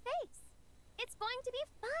the long face? It's going to be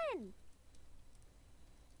fun.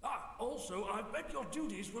 Ah, also, I bet your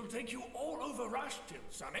duties will take you all over Rashtil,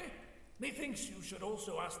 Sonny. Methinks you should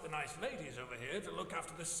also ask the nice ladies over here to look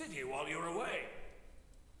after the city while you're away.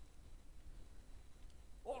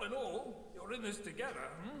 All in all, you're in this together,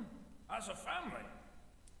 as a family.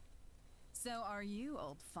 So are you,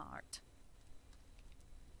 old fart.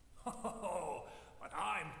 Oh, but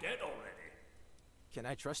I'm dead already. Can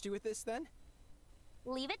I trust you with this, then?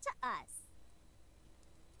 Leave it to us.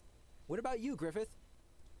 What about you, Griffith?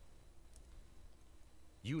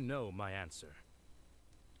 You know my answer.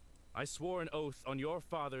 I swore an oath on your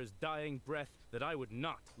father's dying breath that I would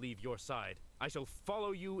not leave your side. I shall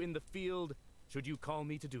follow you in the field, should you call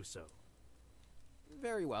me to do so.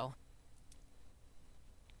 Very well.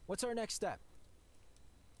 What's our next step?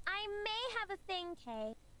 I may have a thing,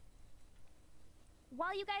 Kay.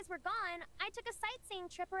 While you guys were gone, I took a sightseeing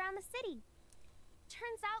trip around the city.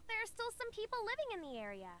 Turns out there are still some people living in the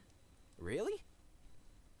area. Really?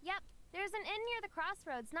 Yep, there's an inn near the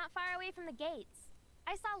crossroads not far away from the gates.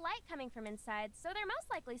 I saw light coming from inside, so they're most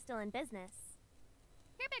likely still in business.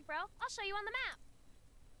 Here, big bro, I'll show you on the map.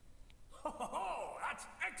 Oh, that's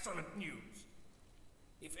excellent news.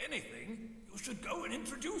 If anything, you should go and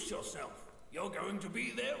introduce yourself. You're going to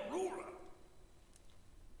be their ruler.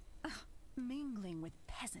 Mingling with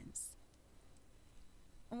peasants.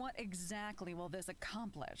 What exactly will this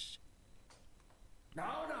accomplish?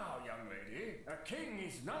 Now, young lady, a king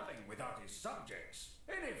is nothing without his subjects.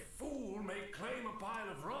 Any fool may claim a pile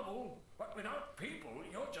of rubble, but without people,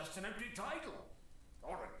 you're just an empty title.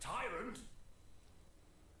 Or a tyrant.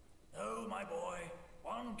 No, my boy,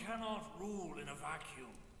 one cannot rule in a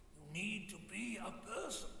vacuum. You need to be a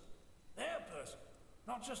person. Their person,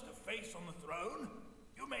 not just a face on the throne.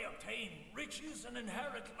 You may obtain riches and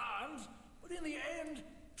inherit lands, but in the end,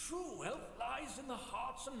 true wealth lies in the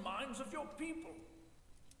hearts and minds of your people.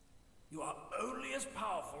 You are only as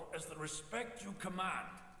powerful as the respect you command.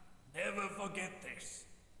 Never forget this.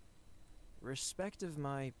 Respect of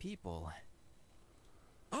my people.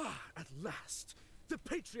 Ah, at last! The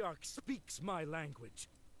Patriarch speaks my language.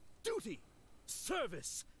 Duty,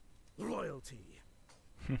 service, loyalty.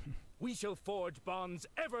 We shall forge bonds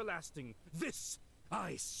everlasting. This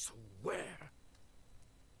I swear.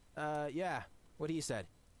 Yeah, what he said.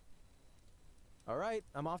 All right,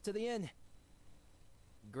 I'm off to the inn.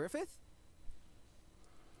 Griffith?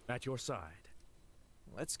 At your side.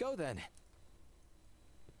 Let's go then.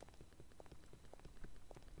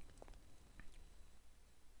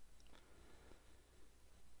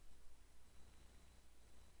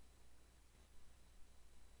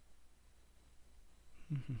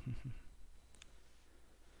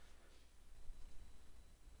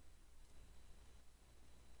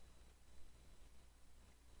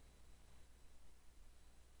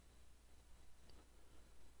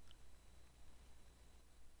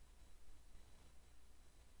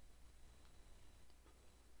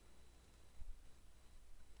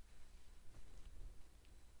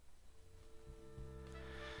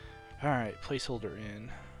 Alright, placeholder in.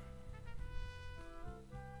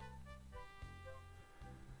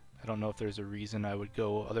 I don't know if there's a reason I would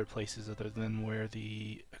go other places other than where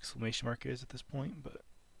the exclamation mark is at this point, but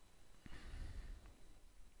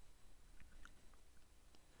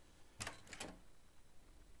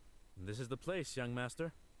This is the place, young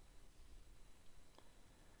master.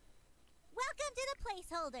 Welcome to the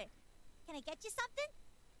placeholder. Can I get you something?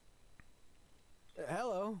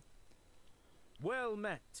 Hello. Well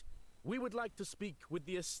met. We would like to speak with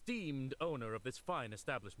the esteemed owner of this fine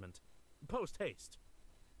establishment. Post haste.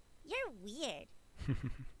 You're weird.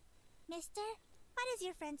 Mister, why does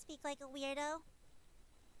your friend speak like a weirdo?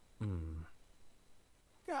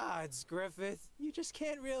 Gods, Griffith, you just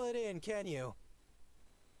can't reel it in, can you?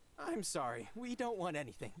 I'm sorry, we don't want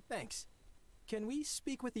anything, thanks. Can we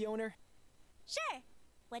speak with the owner? Sure.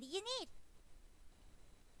 What do you need?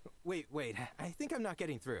 Wait, I think I'm not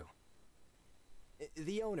getting through.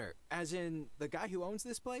 The owner, as in the guy who owns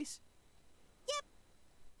this place? Yep.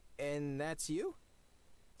 And that's you?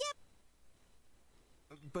 Yep.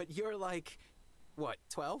 But you're like, what,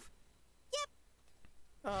 12? Yep.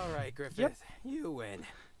 All right, Griffith, Yep. you win.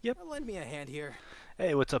 Yep. Lend me a hand here.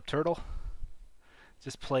 Hey, what's up, Turtle?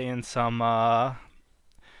 Just playing some,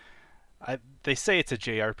 they say it's a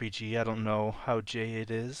JRPG. I don't know how J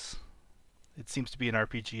it is. It seems to be an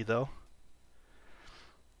RPG, though.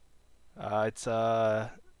 It's,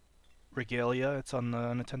 Regalia. It's on the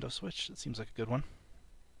Nintendo Switch. It seems like a good one.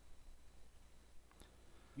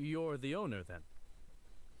 You're the owner, then?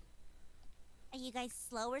 Are you guys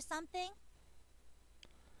slow or something?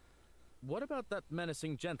 What about that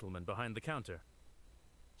menacing gentleman behind the counter?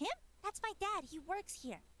 Him? That's my dad. He works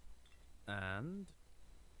here. And?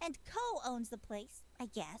 And co-owns the place, I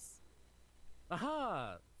guess.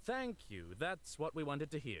 Aha! Thank you. That's what we wanted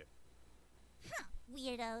to hear. Huh,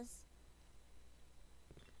 weirdos.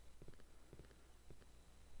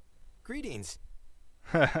 Greetings.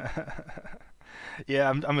 Yeah,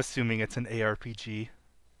 I'm assuming it's an ARPG.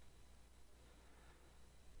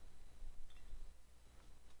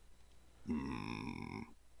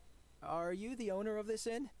 Are you the owner of this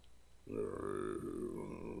inn?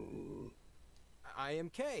 I am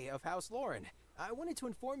Kay of House Lauren. I wanted to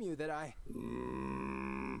inform you that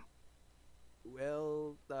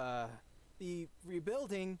well, the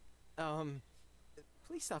rebuilding,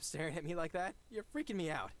 please stop staring at me like that. You're freaking me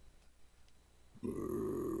out.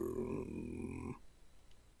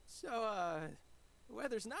 So, the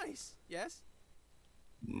weather's nice, yes?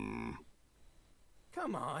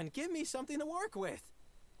 Come on, give me something to work with.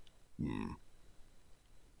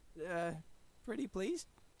 Pretty please?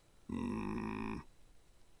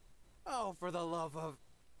 Oh, for the love of...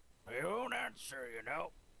 I don't answer, you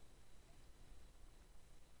know.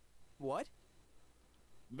 What?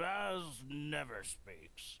 Baz never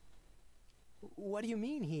speaks. What do you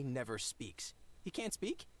mean he never speaks? He can't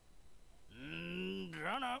speak?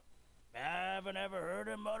 Dunno. Haven't ever heard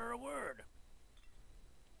him utter a word.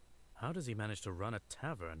 How does he manage to run a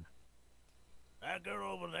tavern? That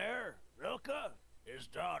girl over there, Rilka, his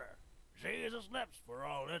daughter. She is his lips for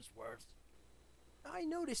all it's worth. I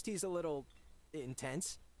noticed he's a little...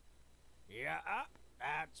 intense. Yeah,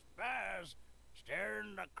 that's Baz.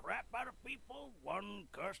 Staring the crap out of people, one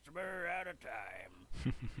customer at a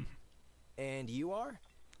time. And you are?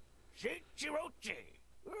 Shichirochi,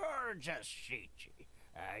 or just Shichi.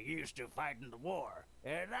 I used to fight in the war,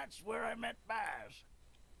 and that's where I met Baz.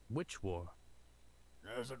 Which war?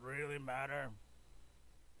 Does it really matter?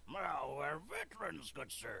 Well, we're veterans,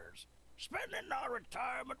 good sirs. Spending our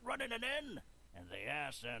retirement running an inn, and the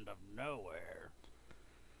ass end of nowhere.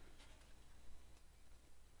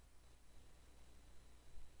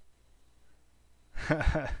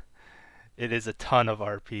 It is a ton of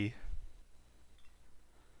RP.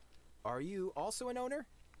 Are you also an owner?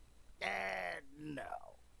 No.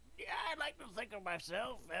 I like to think of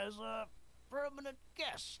myself as a permanent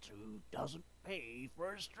guest who doesn't pay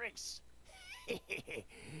for his drinks.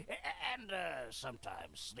 And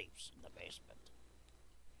sometimes sleeps in the basement.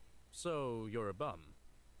 So, you're a bum?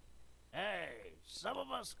 Hey, some of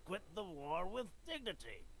us quit the war with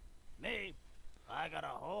dignity. Me, I got a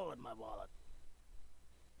hole in my wallet.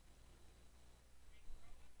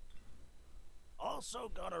 Also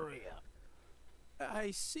gonorrhea. I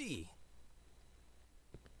see.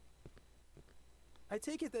 I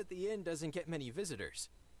take it that the inn doesn't get many visitors.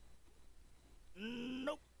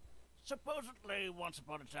 Nope. Supposedly, once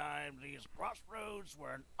upon a time, these crossroads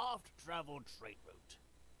were an oft-traveled trade route.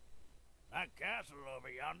 That castle over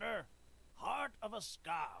yonder, heart of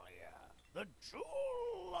Ascalia, the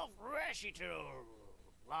jewel of Reshitul,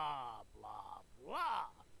 blah, blah, blah.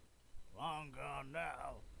 Long gone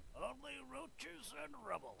now, only roaches and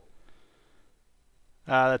rubble.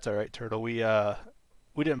 That's alright, Turtle. We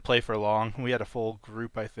didn't play for long. We had a full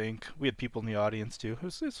group, I think. We had people in the audience, too. It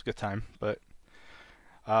was a good time, but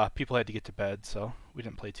people had to get to bed, so we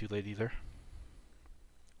didn't play too late either.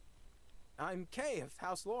 I'm Kay of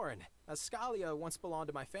House Lauren. Ascalia once belonged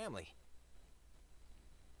to my family.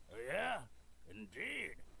 Oh, yeah?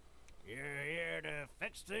 Indeed. You're here to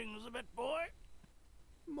fix things a bit, boy?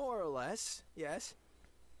 More or less, yes.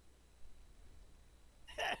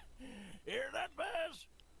 Hear that, Baz?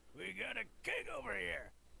 We got a king over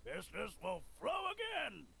here. Business will flow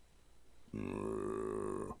again.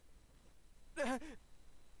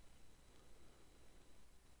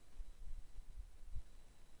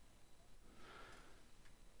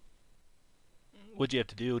 What'd you have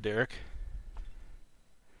to do, Derek?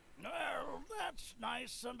 Well, that's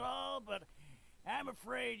nice and all, but I'm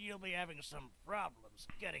afraid you'll be having some problems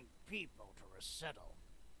getting people to resettle.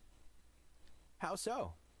 How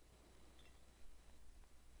so?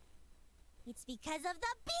 It's because of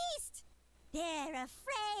the beast! They're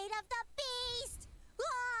afraid of the beast!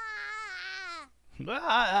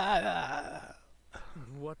 Ah!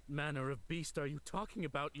 What manner of beast are you talking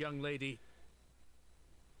about, young lady?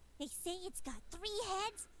 They say it's got 3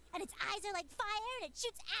 heads, and its eyes are like fire, and it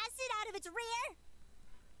shoots acid out of its rear.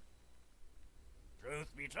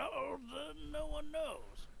 Truth be told, no one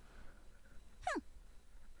knows.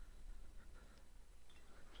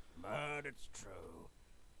 But it's true.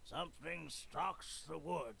 Something stalks the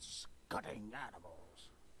woods, cutting animals.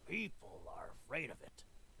 People are afraid of it.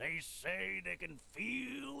 They say they can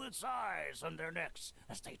feel its eyes on their necks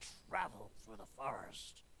as they travel through the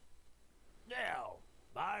forest. Now,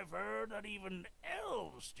 I've heard that even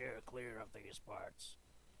elves steer clear of these parts.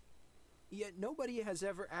 Yet nobody has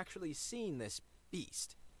ever actually seen this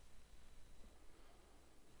beast.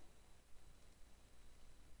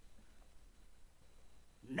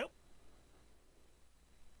 Nope.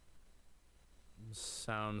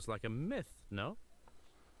 Sounds like a myth, no?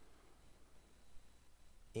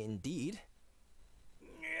 Indeed.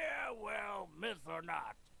 Yeah, well, myth or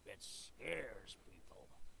not, it scares people.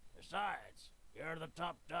 Besides, you're the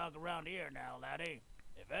top dog around here now, laddie.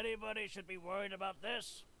 If anybody should be worried about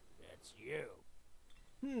this, it's you.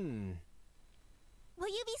 Will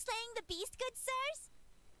you be slaying the beast, good sirs?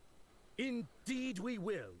 Indeed we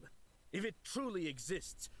will. If it truly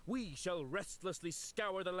exists, we shall restlessly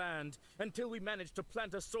scour the land until we manage to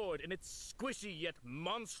plant a sword in its squishy yet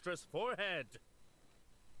monstrous forehead.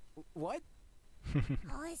 What?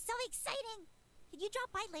 Oh, it's so exciting! Can you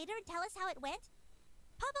drop by later and tell us how it went?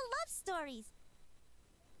 Papa loves stories.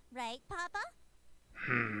 Right, Papa?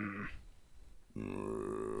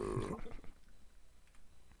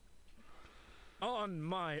 On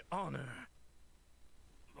my honor.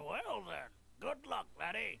 Well then, good luck,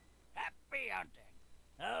 laddie. Happy hunting.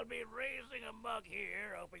 I'll be raising a mug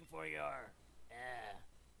here, hoping for your,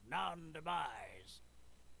 non-demise.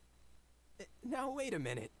 Now wait a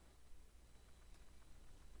minute.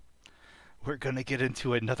 We're gonna get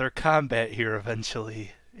into another combat here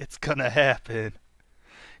eventually. It's gonna happen.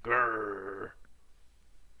 Grrr.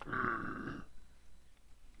 Grrr.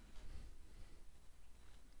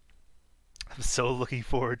 I'm so looking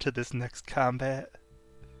forward to this next combat.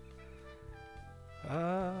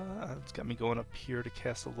 It's got me going up here to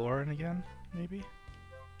Castle Lauren again, maybe?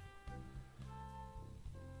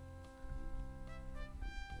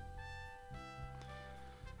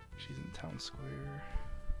 She's in Town Square.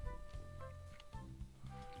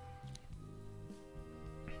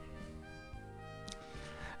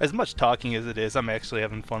 As much talking as it is, I'm actually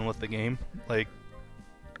having fun with the game. Like,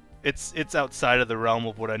 it's outside of the realm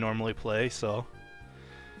of what I normally play, so.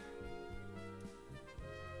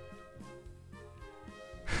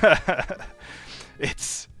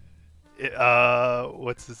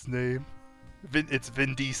 What's his name? It's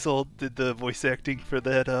Vin Diesel did the voice acting for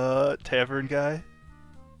that tavern guy.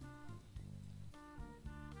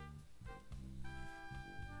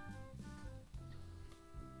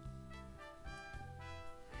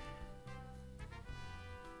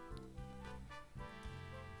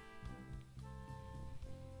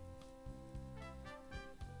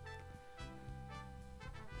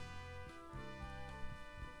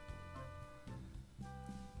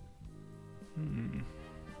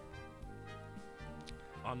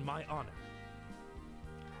 On my honor.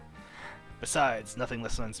 Besides, nothing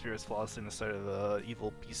less than spirits flawlessly in the sight of the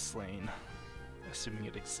evil beast slain. Assuming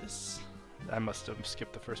it exists. I must have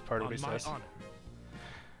skipped the first part of what he says. On my honor.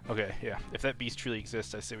 Okay, yeah. If that beast truly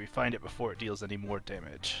exists, I say we find it before it deals any more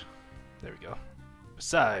damage. There we go.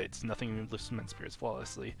 Besides, nothing lifts men's spirits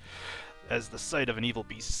flawlessly as the sight of an evil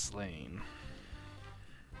beast slain.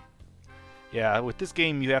 Yeah, with this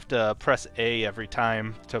game you have to press A every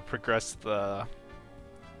time to progress the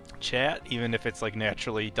chat, even if it's like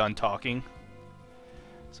naturally done talking.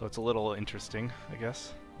 So it's a little interesting, I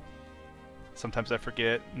guess. Sometimes I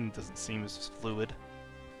forget and it doesn't seem as fluid.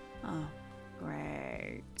 Oh,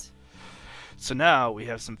 great. So now we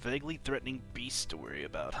have some vaguely threatening beasts to worry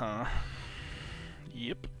about, huh?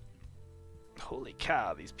 Yep. Holy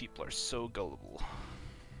cow, these people are so gullible.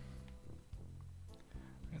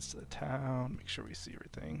 Into the town, make sure we see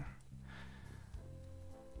everything.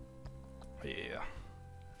 Oh, yeah.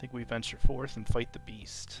 I think we venture forth and fight the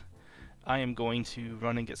beast. I am going to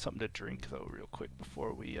run and get something to drink, though, real quick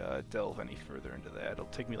before we delve any further into that. It'll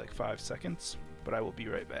take me like 5 seconds, but I will be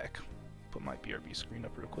right back. Put my BRB screen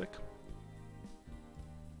up real quick.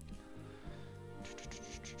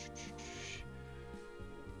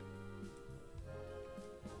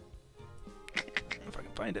 If I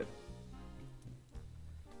can find it.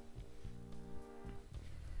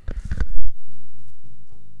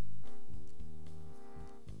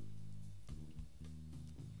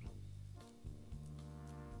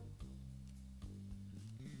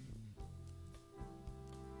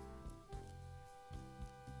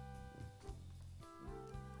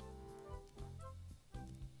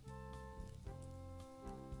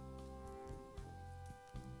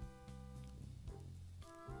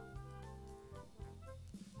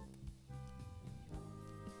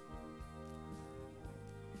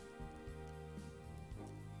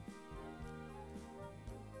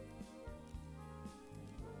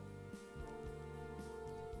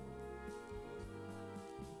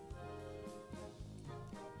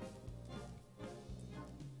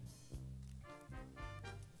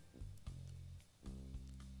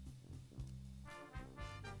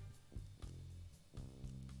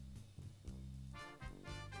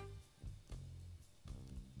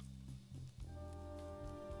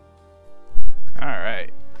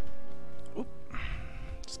 Alright. Oop.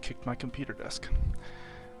 Just kicked my computer desk.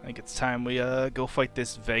 I think it's time we go fight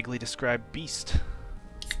this vaguely described beast.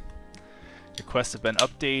 Your quests have been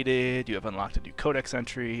updated, you have unlocked a new codex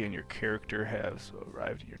entry, and your character has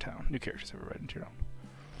arrived in your town. New characters have arrived into your town.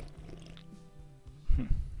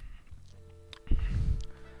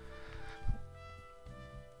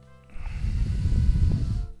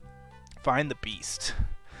 Find the beast.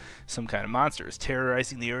 Some kind of monster is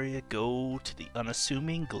terrorizing the area. Go to the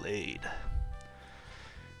unassuming glade.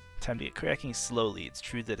 Time to get cracking slowly. It's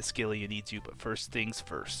true that Regalia needs you, but first things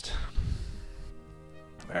first.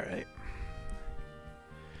 Alright.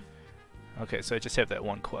 Okay, so I just have that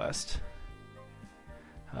one quest.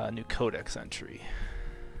 New codex entry.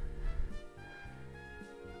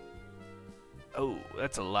 Oh,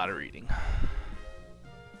 that's a lot of reading.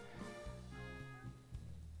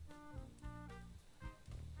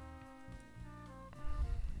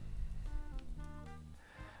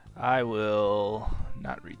 I will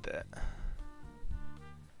not read that.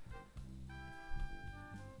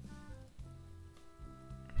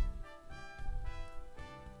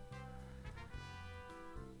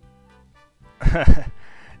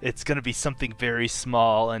 It's gonna be something very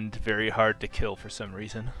small and very hard to kill for some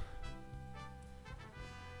reason.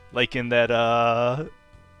 Like in that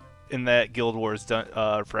Guild Wars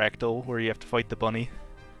fractal where you have to fight the bunny.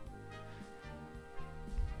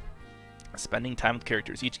 Spending time with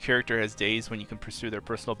characters. Each character has days when you can pursue their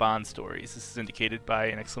personal bond stories. This is indicated by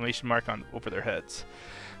an exclamation mark over their heads.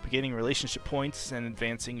 By gaining relationship points and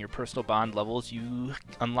advancing your personal bond levels, you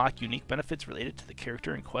unlock unique benefits related to the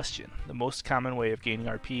character in question. The most common way of gaining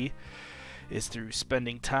RP is through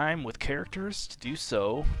spending time with characters. To do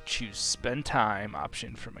so, choose Spend Time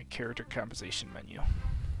option from a character composition menu.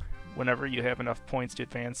 Whenever you have enough points to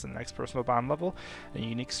advance to the next personal bond level, a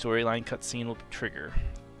unique storyline cutscene will trigger.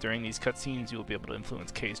 During these cutscenes, you will be able to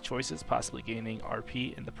influence Kay's choices, possibly gaining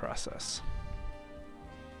RP in the process.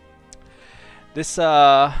 This,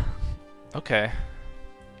 okay.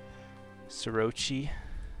 Sorochi.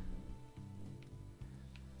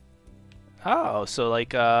 Oh, so like,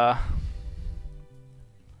 that's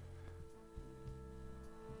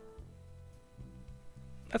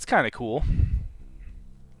kind of cool.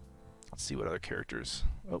 Let's see what other characters.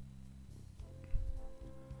 Oh.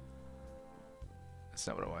 That's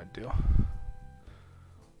not what I want to do.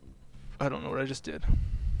 I don't know what I just did.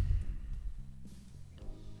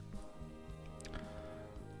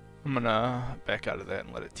 I'm gonna back out of that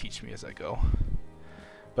and let it teach me as I go.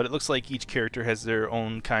 But it looks like each character has their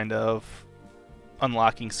own kind of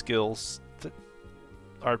unlocking skills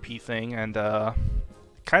RP thing, and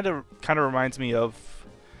kind of reminds me of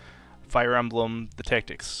Fire Emblem, the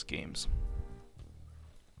Tactics games,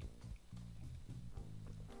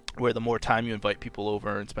 where the more time you invite people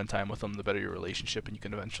over and spend time with them, the better your relationship, and you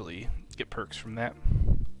can eventually get perks from that.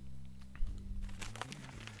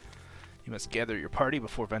 You must gather your party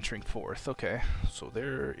before venturing forth. Okay, so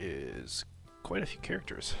there is quite a few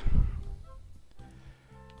characters.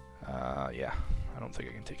 Yeah, I don't think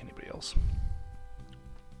I can take anybody else.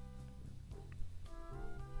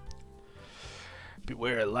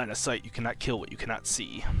 Beware at line of sight, you cannot kill what you cannot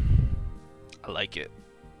see. I like it.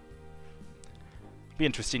 Be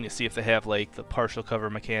interesting to see if they have like the partial cover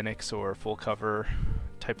mechanics or full cover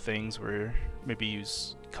type things where maybe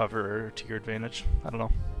use cover to your advantage. I don't know.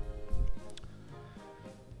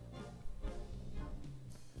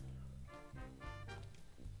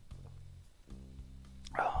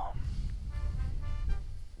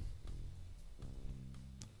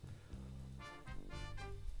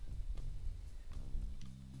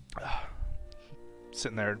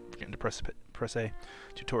 Sitting there getting to press A.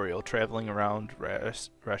 Tutorial, traveling around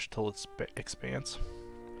Rashtil Expanse.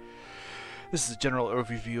 This is a general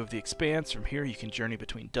overview of the Expanse. From here you can journey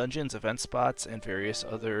between dungeons, event spots, and various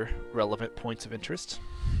other relevant points of interest.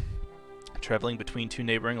 Traveling between two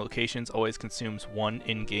neighboring locations always consumes one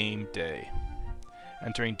in-game day.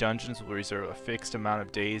 Entering dungeons will reserve a fixed amount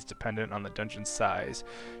of days dependent on the dungeon's size.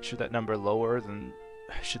 Should that number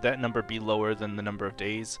be lower than the number of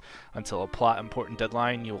days until a plot important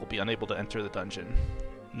deadline, you will be unable to enter the dungeon.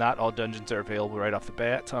 Not all dungeons are available right off the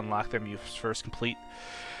bat. To unlock them, you first complete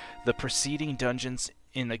the preceding dungeons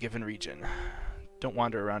in a given region. Don't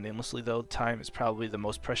wander around aimlessly though. Time is probably the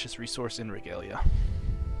most precious resource in Regalia.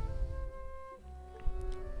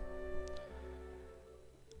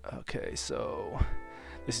 Okay, so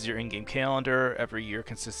this is your in-game calendar. Every year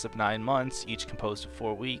consists of 9 months, each composed of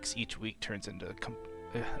 4 weeks. Each week turns into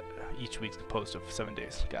each week's composed of 7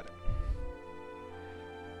 days. Got it.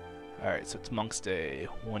 Alright, so it's Monk's Day.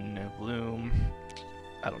 One new bloom.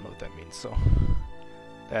 I don't know what that means, so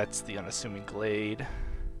that's the unassuming glade.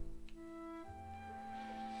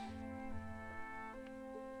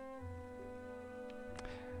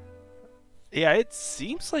 Yeah, it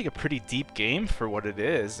seems like a pretty deep game for what it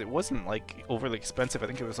is. It wasn't like overly expensive. I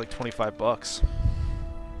think it was like 25 bucks.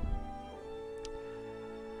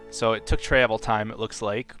 So it took travel time, it looks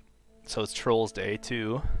like. So it's Trolls Day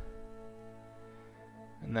too.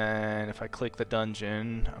 And then if I click the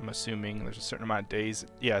dungeon, I'm assuming there's a certain amount of days.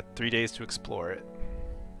 Yeah, 3 days to explore it.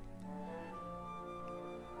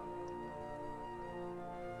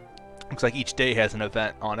 Looks like each day has an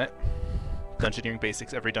event on it. Dungeoneering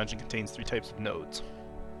basics. Every dungeon contains 3 types of nodes.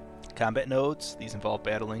 Combat nodes. These involve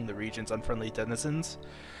battling the region's unfriendly denizens.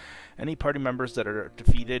 Any party members that are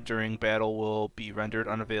defeated during battle will be rendered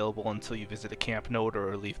unavailable until you visit a camp node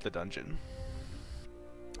or leave the dungeon.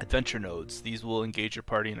 Adventure nodes. These will engage your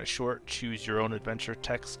party in a short, choose-your-own-adventure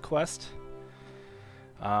text quest.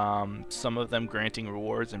 Some of them granting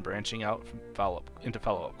rewards and branching out from into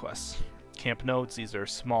follow-up quests. Camp nodes. These are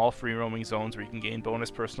small, free-roaming zones where you can gain bonus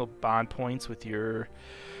personal bond points with your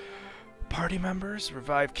party members,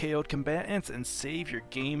 revive KO'd combatants, and save your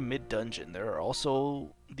game mid-dungeon.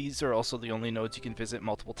 These are also the only nodes you can visit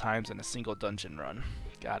multiple times in a single dungeon run.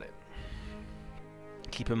 Got it.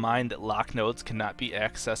 Keep in mind that lock nodes cannot be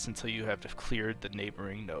accessed until you have cleared the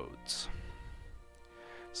neighboring nodes.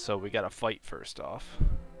 So we gotta fight first off.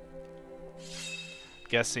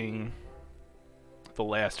 Guessing the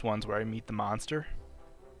last one's where I meet the monster.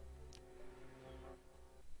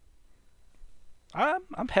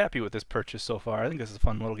 I'm happy with this purchase so far. I think this is a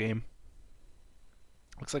fun little game.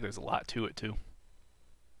 Looks like there's a lot to it too.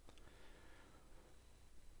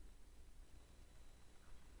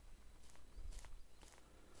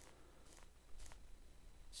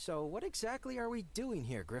 So what exactly are we doing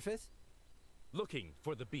here, Griffith? Looking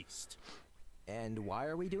for the beast. And why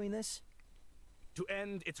are we doing this? To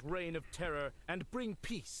end its reign of terror and bring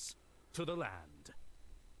peace to the land.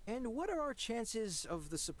 And what are our chances of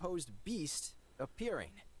the supposed beast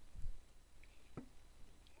appearing?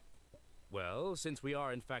 Well, since we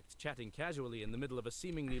are in fact chatting casually in the middle of a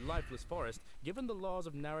seemingly lifeless forest, given the laws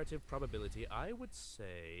of narrative probability, I would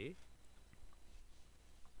say...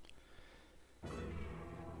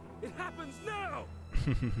 It happens now!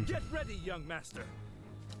 Get ready, young master!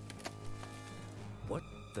 What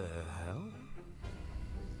the hell?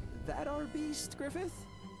 That our beast, Griffith?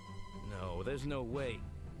 No, there's no way.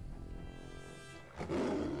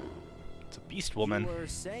 It's a beast woman. You were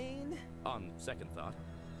saying? On second thought.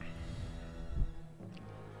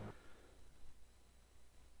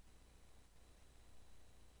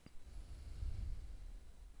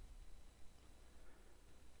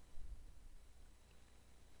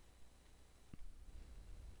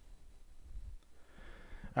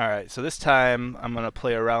 Alright, so this time I'm going to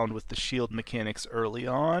play around with the shield mechanics early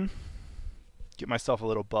on. Get myself a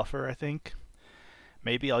little buffer, I think.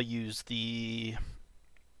 Maybe I'll use the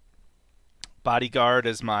bodyguard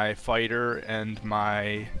as my fighter and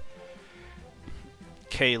my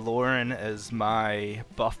K. Lauren as my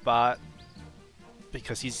buff bot,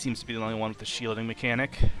 because he seems to be the only one with the shielding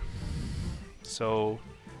mechanic. So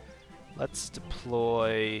let's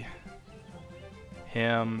deploy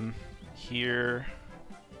him here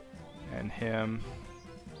and him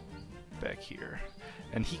back here.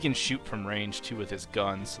 And he can shoot from range too with his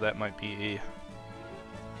gun, so that might be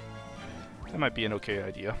an okay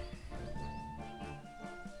idea.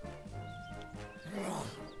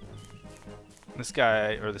 This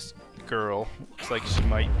guy, or this girl, looks like she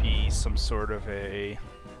might be some sort of a...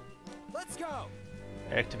 Let's go!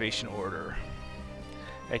 Activation order.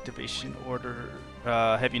 Activation order.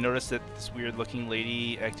 Have you noticed that this weird looking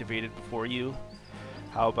lady activated before you?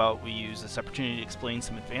 How about we use this opportunity to explain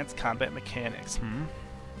some advanced combat mechanics?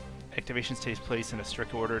 Activations take place in a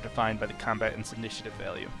strict order defined by the combatant's initiative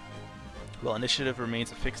value. While initiative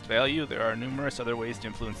remains a fixed value, there are numerous other ways to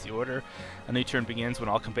influence the order. A new turn begins when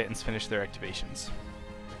all combatants finish their activations.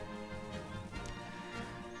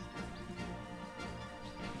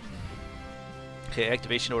 Okay,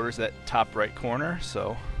 activation order is that top right corner,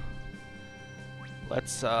 so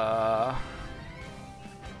let's start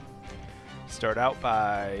out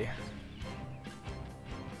by...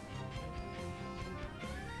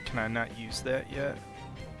 Can I not use that yet?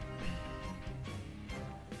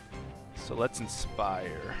 So let's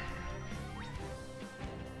inspire.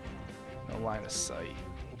 No line of sight.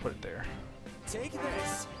 We'll put it there. Take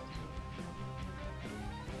this.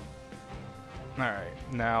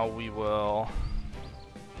 Alright, now we will...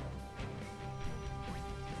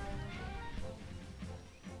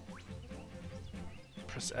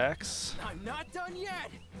 press X. I'm not done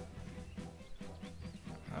yet.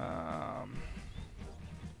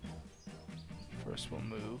 First we'll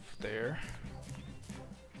move there.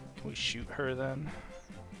 Can we shoot her then?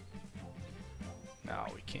 No,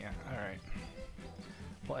 we can't. Alright.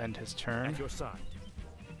 We'll end his turn. At your side.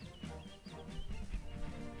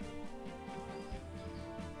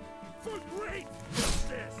 For great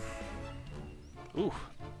justice! Ooh,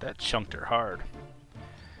 that chunked her hard.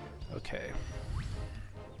 Okay.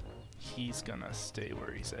 He's gonna stay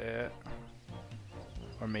where he's at.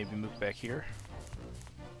 Or maybe move back here.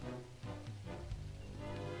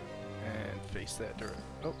 And face that direction.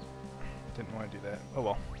 Oh, didn't want to do that. Oh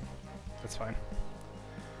well. That's fine.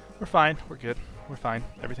 We're fine. We're good. We're fine.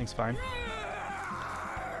 Everything's fine.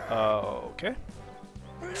 Okay.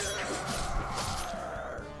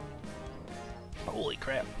 Holy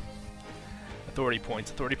crap. Authority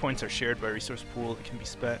points. Authority points are shared by a resource pool that can be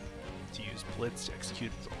spent to use Blitz to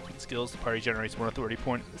execute its ultimate skills. The party generates one authority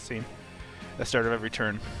point at the start of every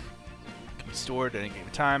turn. It can be stored at any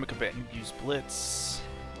given time. A combatant can use Blitz.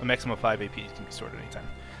 A maximum of 5 AP can be stored at any time.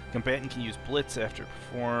 A combatant can use Blitz after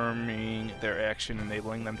performing their action,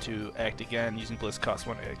 enabling them to act again. Using Blitz costs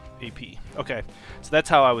 1 AP. Okay, so that's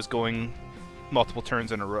how I was going multiple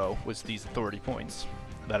turns in a row, was these authority points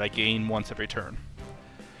that I gain once every turn.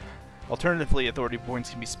 Alternatively, authority points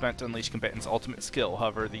can be spent to unleash combatants' ultimate skill.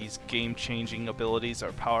 However, these game-changing abilities are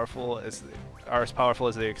as powerful as they are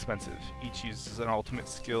expensive. Each uses an ultimate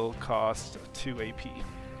skill cost of 2 AP.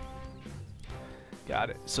 Got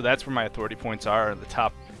it. So that's where my authority points are in the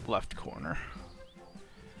top left corner.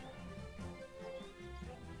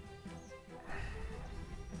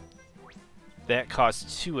 That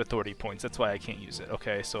costs 2 authority points. That's why I can't use it.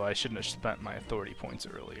 Okay, so I shouldn't have spent my authority points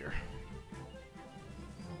earlier.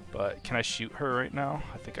 But can I shoot her right now?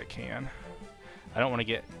 I think I can. I don't want to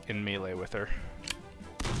get in melee with her.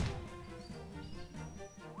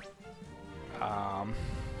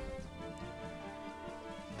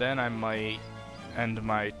 Then I might end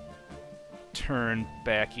my turn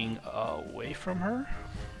backing away from her.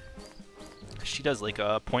 She does like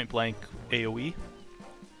a point blank AoE.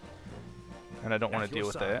 And I don't want to deal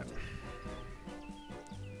with that.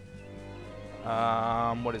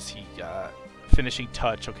 What has he got? Finishing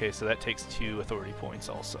touch. Okay, so that takes 2 authority points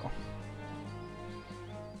also.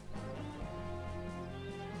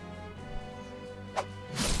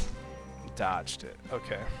 Dodged it.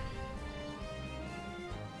 Okay.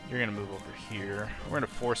 You're gonna move over here. We're gonna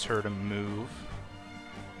force her to move.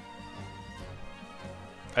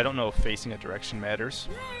 I don't know if facing a direction matters.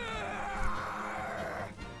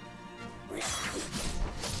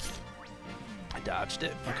 I dodged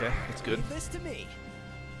it. Okay, that's good. Leave this to me.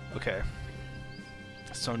 Okay.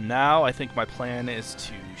 So now I think my plan is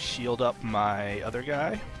to shield up my other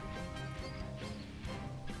guy.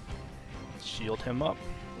 Shield him up.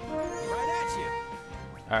 Right at you.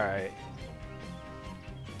 Alright.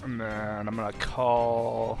 And then I'm gonna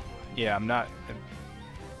call... Yeah,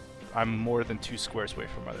 I'm more than 2 squares away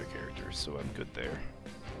from other characters, so I'm good there.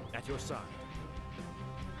 At your side.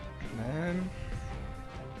 And then...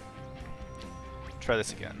 try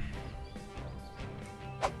this again.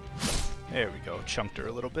 There we go, chunked her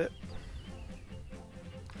a little bit.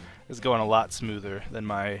 This is going a lot smoother than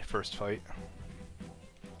my first fight.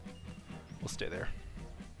 We'll stay there.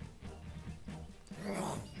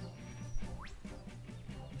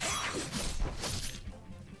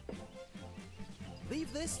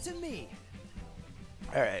 Leave this to me.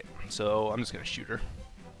 Alright, so I'm just gonna shoot her.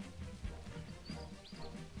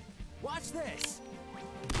 Watch this.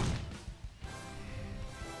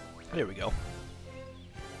 There we go.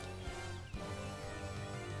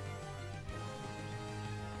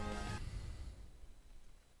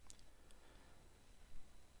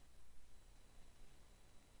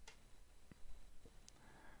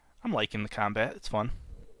 I'm liking the combat, it's fun.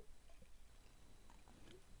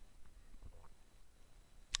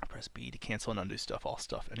 Press B to cancel and undo stuff, all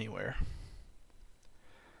stuff, anywhere.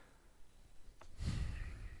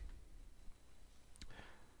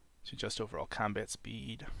 To adjust overall combat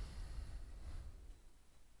speed.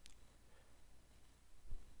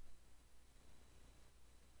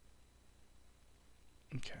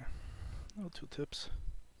 Okay. Little tooltips.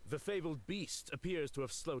 The fabled beast appears to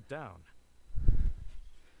have slowed down.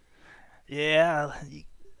 Yeah,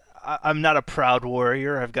 I'm not a proud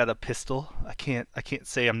warrior. I've got a pistol. I can't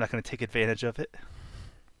say I'm not going to take advantage of it.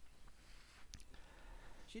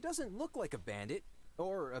 She doesn't look like a bandit,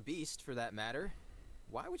 or a beast for that matter.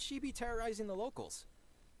 Why would she be terrorizing the locals?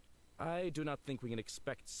 I do not think we can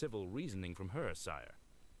expect civil reasoning from her, sire.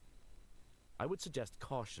 I would suggest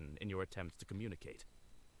caution in your attempts to communicate.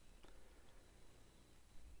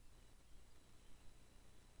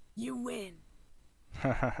 You win.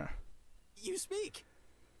 You speak.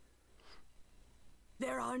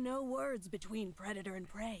 There are no words between predator and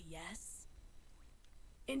prey, yes?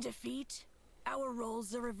 In defeat, our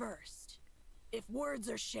roles are reversed. If words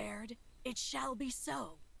are shared, it shall be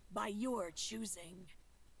so, by your choosing.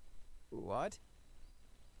 What?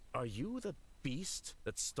 Are you the beast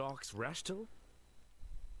that stalks Rashtil?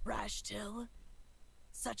 Rashtil?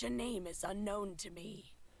 Such a name is unknown to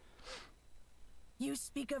me. You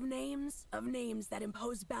speak of names that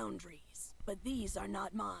impose boundaries, but these are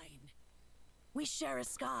not mine. We share a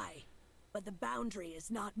sky, but the boundary is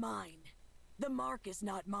not mine. The mark is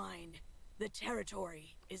not mine. The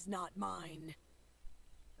territory is not mine.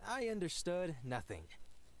 I understood nothing.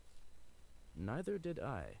 Neither did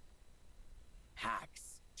I.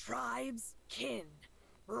 Hacks, tribes, kin,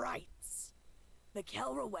 rights. The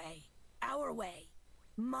Kelra way, our way,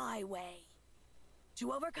 my way.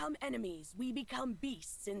 To overcome enemies, we become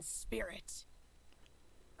beasts in spirit.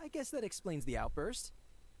 I guess that explains the outburst.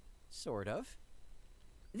 Sort of.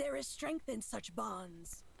 There is strength in such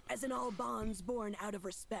bonds, as in all bonds born out of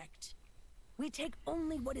respect. We take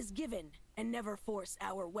only what is given, and never force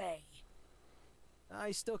our way.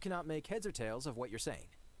 I still cannot make heads or tails of what you're saying.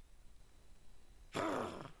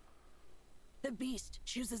 The beast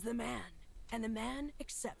chooses the man, and the man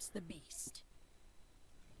accepts the beast.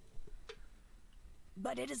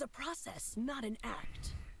 But it is a process, not an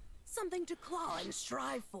act. Something to claw and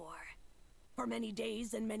strive for. For many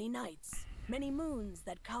days and many nights, many moons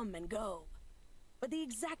that come and go. But the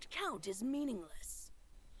exact count is meaningless.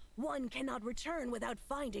 One cannot return without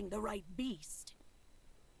finding the right beast.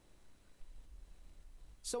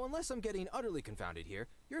 So unless I'm getting utterly confounded here,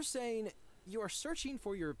 you're saying you are searching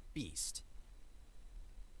for your beast.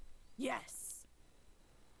 Yes.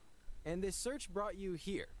 And this search brought you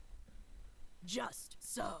here. Just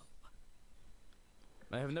so.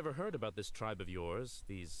 I have never heard about this tribe of yours,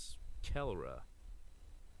 these Kelra.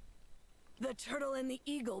 The turtle and the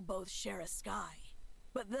eagle both share a sky.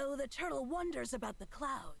 But though the turtle wonders about the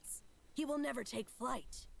clouds, he will never take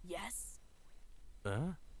flight, yes?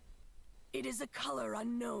 Huh? It is a color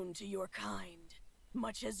unknown to your kind,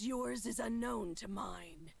 much as yours is unknown to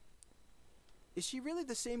mine. Is she really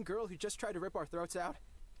the same girl who just tried to rip our throats out?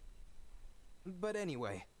 But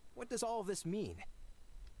anyway, what does all of this mean?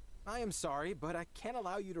 I am sorry, but I can't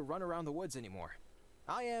allow you to run around the woods anymore.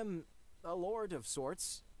 I am a lord of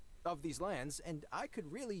sorts, of these lands, and I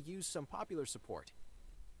could really use some popular support.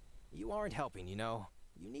 You aren't helping, you know.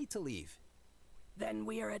 You need to leave. Then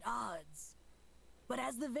we are at odds. But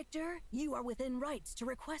as the victor, you are within rights to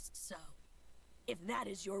request so. If that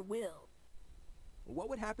is your will. What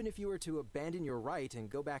would happen if you were to abandon your right and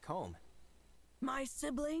go back home? My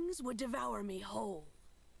siblings would devour me whole.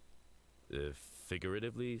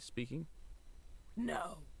 Figuratively speaking?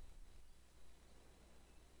 No.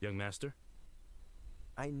 Young master?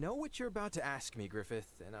 I know what you're about to ask me,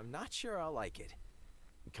 Griffith, and I'm not sure I'll like it.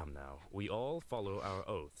 Come now, we all follow our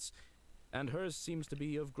oaths, and hers seems to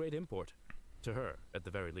be of great import. To her, at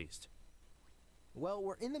the very least. Well,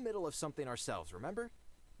 we're in the middle of something ourselves, remember?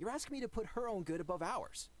 You're asking me to put her own good above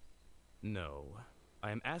ours. No,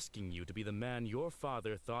 I am asking you to be the man your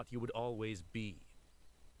father thought you would always be.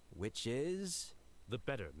 Which is? The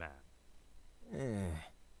better man.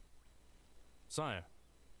 Sire.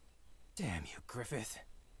 Damn you, Griffith.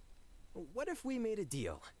 What if we made a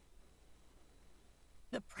deal?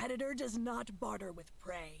 The predator does not barter with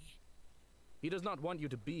prey. He does not want you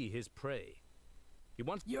to be his prey. He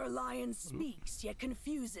wants... Your lion speaks, yet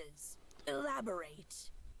confuses.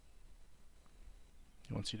 Elaborate.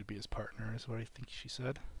 He wants you to be his partner, is what I think she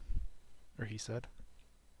said. Or he said.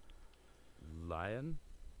 Lion?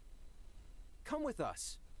 Come with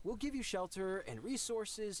us. We'll give you shelter and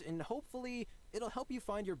resources, and hopefully it'll help you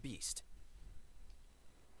find your beast.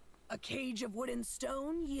 A cage of wood and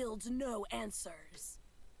stone yields no answers.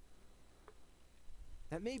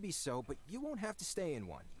 That may be so, but you won't have to stay in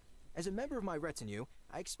one. As a member of my retinue,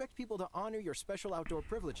 I expect people to honor your special outdoor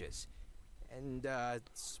privileges. And,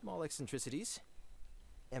 small eccentricities.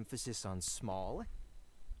 Emphasis on small.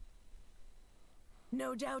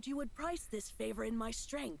 No doubt you would price this favor in my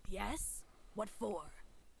strength, yes? What for?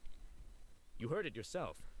 You heard it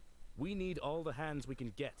yourself. We need all the hands we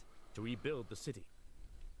can get to rebuild the city.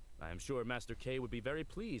 I am sure Master K would be very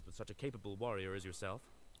pleased with such a capable warrior as yourself.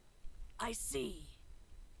 I see.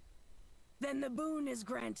 Then the boon is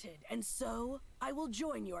granted, and so I will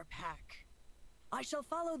join your pack. I shall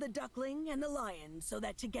follow the duckling and the lion so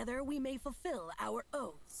that together we may fulfill our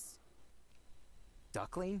oaths.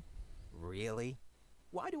 Duckling? Really?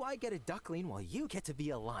 Why do I get a duckling while you get to be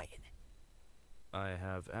a lion? I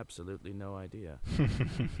have absolutely no idea.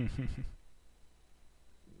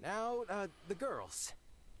 Now, the girls.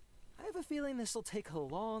 I have a feeling this'll take a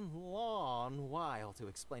long, long while to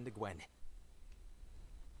explain to Gwen.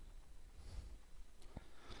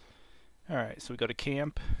 Alright, so we go to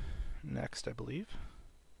camp next, I believe.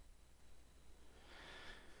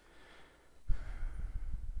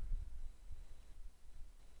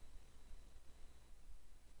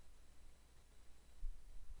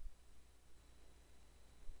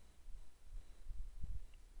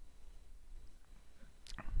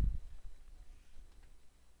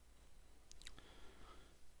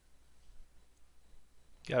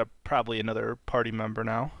 Got probably another party member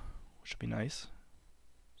now, which would be nice.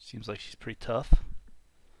 Seems like she's pretty tough.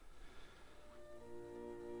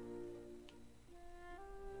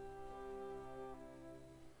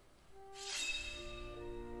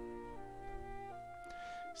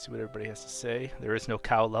 See what everybody has to say. There is no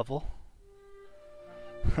cow level.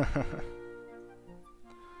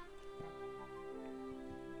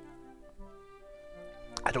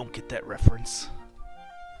 I don't get that reference.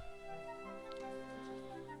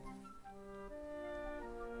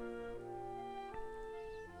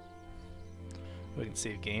 We can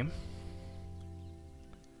save game.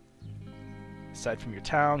 Aside from your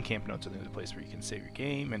town, camp notes are the only place where you can save your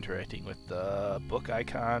game. Interacting with the book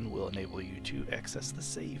icon will enable you to access the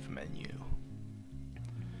save menu.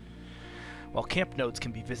 While camp notes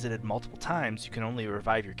can be visited multiple times, you can only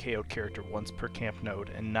revive your KO'd character once per camp node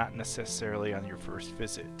and not necessarily on your first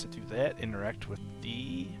visit. To do that, interact with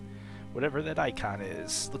the whatever that icon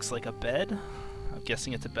is. Looks like a bed. I'm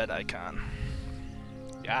guessing it's a bed icon.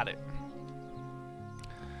 Got it.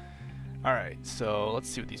 Alright, so let's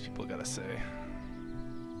see what these people gotta say.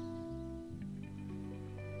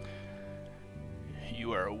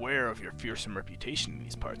 You are aware of your fearsome reputation in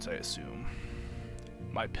these parts, I assume.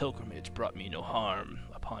 My pilgrimage brought me no harm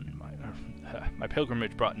upon my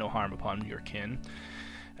pilgrimage brought no harm upon your kin.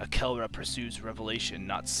 A Kelra pursues revelation,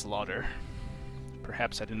 not slaughter.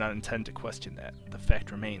 Perhaps I did not intend to question that. The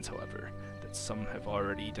fact remains, however, that some have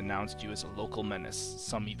already denounced you as a local menace.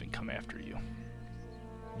 Some even come after you.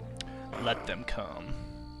 Let them come.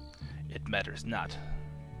 It matters not.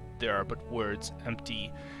 There are but words,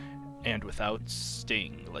 empty and without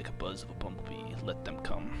sting, like a buzz of a bumblebee. Let them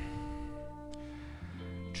come.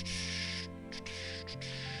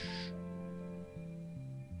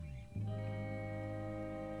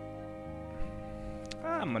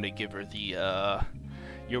 I'm gonna give her the,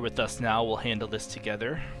 you're with us now, we'll handle this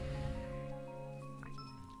together.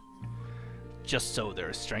 Just so there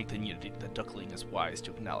is strength and unity, the duckling is wise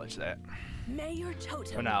to acknowledge that. May your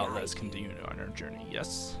totem For now, guide let us you. continue on our journey,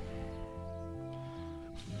 yes?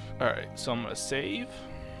 Alright, so I'm gonna save.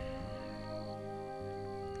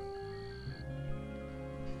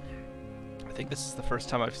 I think this is the first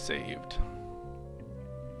time I've saved.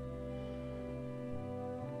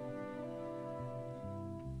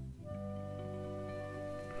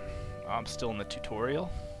 I'm still in the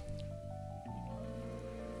tutorial.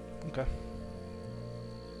 Okay.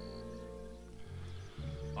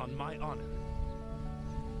 On my honor.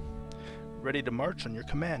 Ready to march on your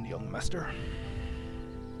command, young master.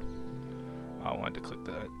 I wanted to click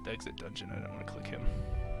the exit dungeon. I didn't want to click him.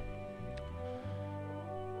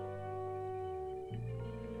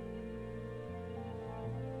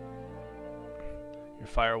 Your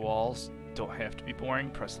firewalls don't have to be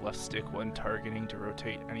boring. Press left stick when targeting to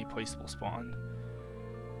rotate any placeable spawn.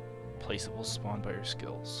 Placeables spawned by your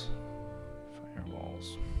skills.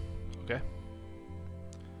 Fireballs. Okay.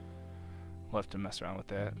 We'll have to mess around with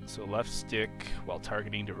that. So left stick while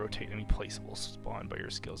targeting to rotate any placeables spawned by your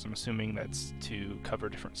skills. I'm assuming that's to cover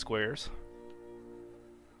different squares.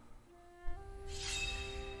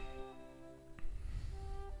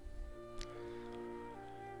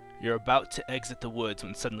 You're about to exit the woods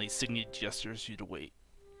when suddenly Signy gestures you to wait.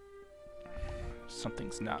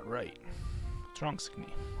 Something's not right. What's wrong,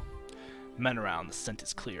 Signy? Men around, the scent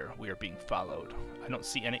is clear. We are being followed. I don't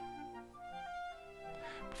see any...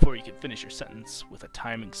 Before you can finish your sentence, with a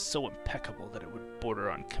timing so impeccable that it would border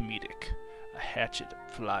on comedic, a hatchet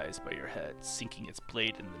flies by your head, sinking its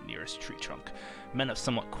blade in the nearest tree trunk. Men of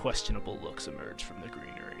somewhat questionable looks emerge from the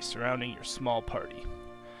greenery, surrounding your small party.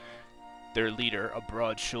 Their leader, a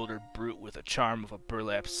broad-shouldered brute with a charm of a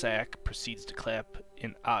burlap sack, proceeds to clap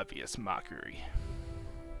in obvious mockery.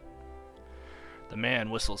 The man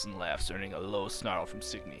whistles and laughs, earning a low snarl from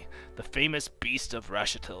Signy. The famous beast of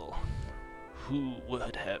Rashitil. Who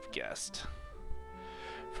would have guessed?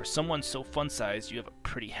 For someone so fun-sized, you have a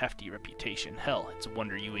pretty hefty reputation. Hell, it's a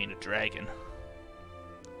wonder you ain't a dragon.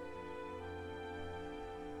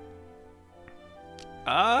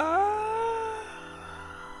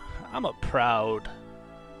 I'm a proud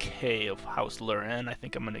K of House Loren. I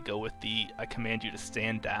think I'm going to go with the I command you to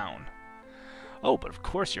stand down. Oh, but of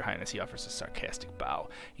course, Your Highness, he offers a sarcastic bow.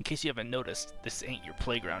 In case you haven't noticed, this ain't your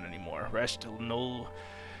playground anymore. Rashtil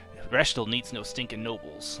needs no stinking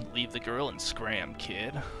nobles. Leave the girl and scram,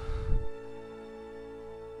 kid.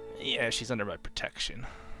 Yeah, she's under my protection.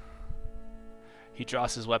 He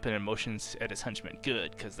draws his weapon and motions at his henchman.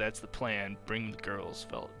 Good, because that's the plan. Bring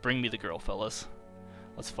me the girl, fellas.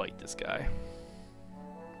 Let's fight this guy.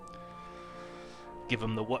 Give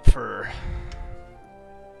him the what for.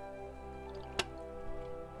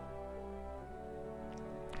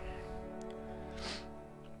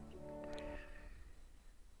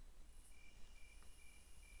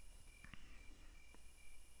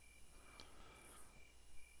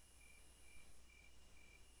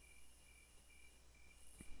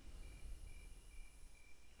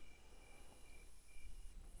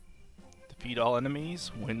 Defeat all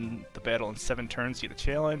enemies, win the battle in 7 turns, get a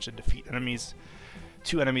challenge, and defeat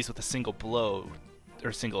 2 enemies with a single blow,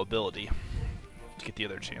 or single ability, to get the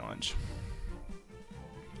other challenge.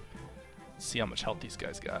 Let's see how much health these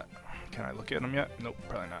guys got. Can I look at them yet? Nope,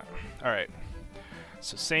 probably not. Alright,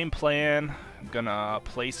 so same plan. I'm gonna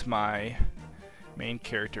place my main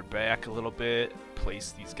character back a little bit,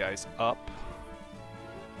 place these guys up,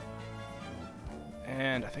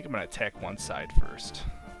 and I think I'm gonna attack one side first.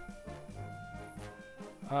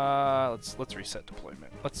 Let's reset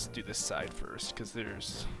deployment. Let's do this side first, because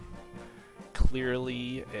there's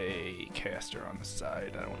clearly a caster on the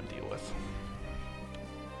side I don't want to deal with.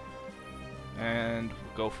 And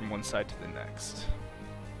we'll go from one side to the next.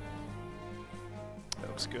 That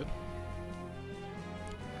looks good.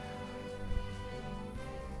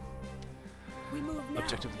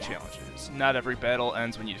 Objectives and challenges. Not every battle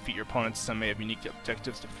ends when you defeat your opponents. Some may have unique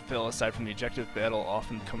objectives to fulfill. Aside from the objective, battle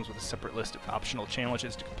often comes with a separate list of optional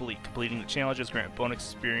challenges to complete. Completing the challenges grant bonus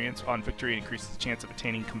experience on victory and increases the chance of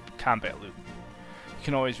attaining combat loot. You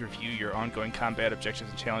can always review your ongoing combat objectives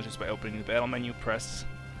and challenges by opening the battle menu. Press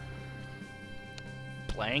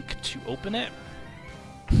blank to open it.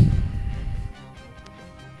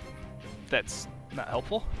 That's not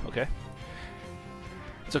helpful. Okay.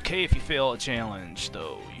 It's okay if you fail a challenge,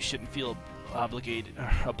 though. You shouldn't feel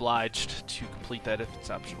obliged to complete that if it's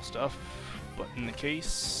optional stuff. But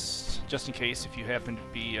just in case, if you happen to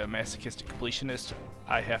be a masochistic completionist,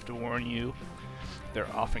 I have to warn you, they're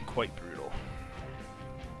often quite brutal.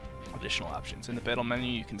 Additional options. In the battle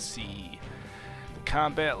menu, you can see the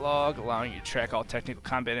combat log, allowing you to track all technical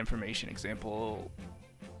combat information. Example,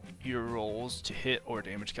 your rolls to hit or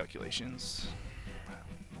damage calculations.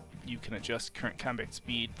 You can adjust current combat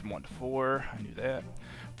speed from 1 to 4. I knew that.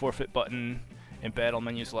 Forfeit button in battle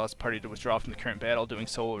menus allows the party to withdraw from the current battle. Doing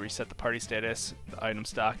so will reset the party status, the item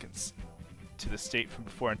stock, to the state from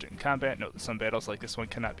before entering combat. Note that some battles like this one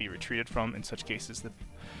cannot be retreated from. In such cases, the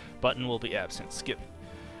button will be absent. Skip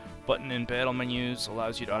button in battle menus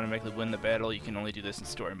allows you to automatically win the battle. You can only do this in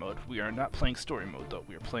story mode. We are not playing story mode, though.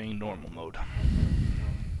 We are playing normal mode.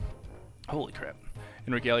 Holy crap.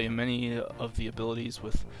 In Regalia, many of the abilities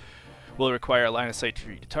will require a line of sight for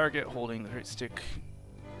you to target. Holding the right stick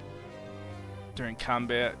during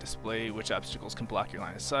combat, display which obstacles can block your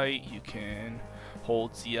line of sight. You can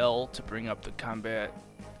hold ZL to bring up the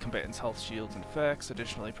combatant's health, shields, and effects.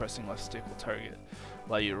 Additionally, pressing left stick will target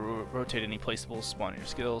Allow you to rotate any placeables, spawn your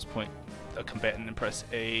skills, point a combatant and press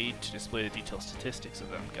A to display the detailed statistics of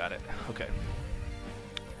them. Got it. Okay.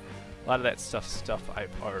 A lot of that stuff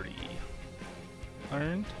I've already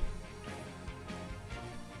learned.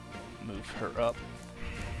 Move her up.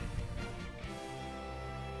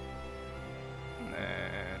 And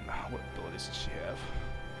then, what abilities does she have?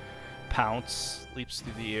 Pounce, leaps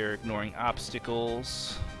through the air, ignoring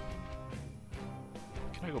obstacles.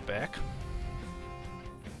 Can I go back?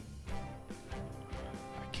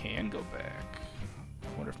 I can go back.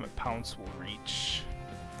 I wonder if my pounce will reach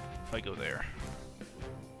if I go there.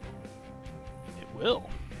 It will.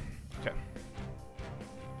 Okay.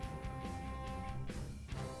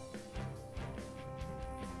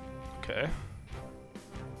 Okay.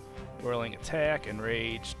 Whirling attack and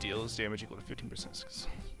rage deals damage equal to 15%.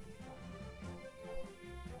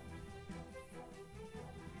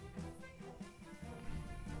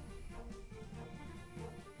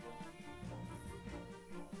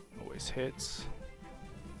 Always hits.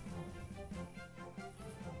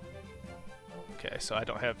 Okay, so I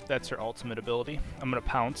don't have, that's her ultimate ability. I'm gonna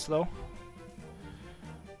pounce though.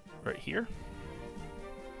 Right here.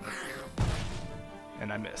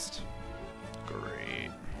 And I missed. Great.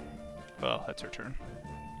 Well, that's her turn.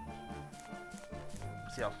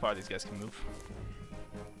 See how far these guys can move.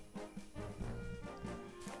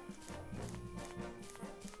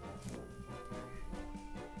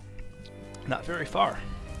 Not very far.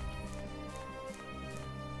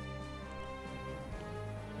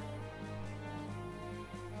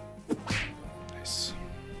 Nice.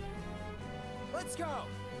 Let's go. All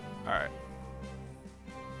right.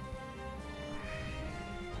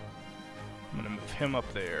 I'm gonna move him up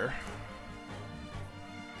there.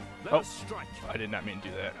 Let us strike. I did not mean to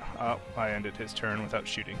do that. Oh, I ended his turn without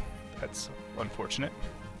shooting. That's unfortunate.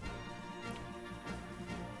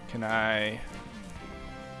 Can I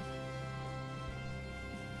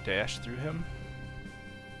dash through him?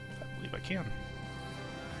 I believe I can.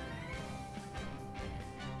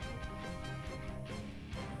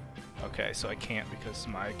 Okay, so I can't because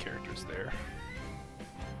my character's there.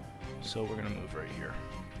 So we're gonna move right here.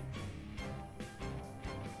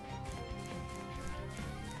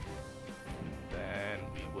 Then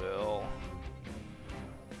we will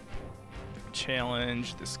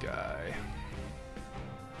challenge this guy.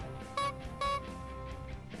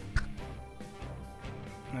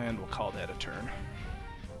 And we'll call that a turn.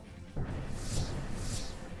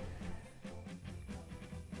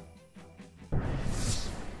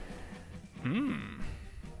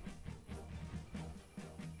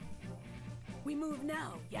 We move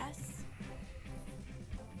now, yes?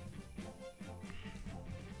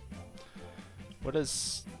 What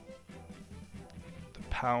is the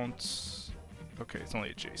pounce? Okay, it's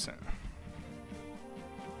only adjacent.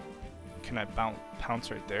 Can I pounce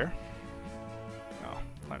right there? No,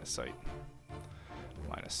 line of sight.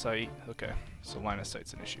 Line of sight, okay. So line of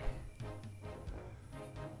sight's an issue.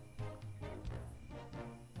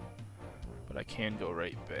 But I can go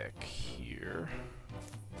right back here.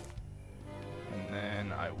 And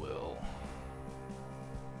then I will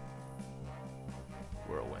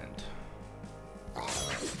whirlwind.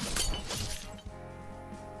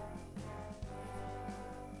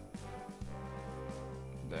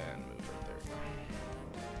 Then move right there.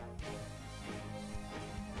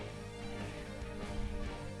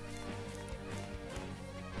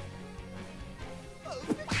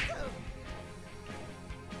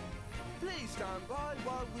 Please stand by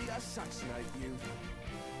while we assassinate you.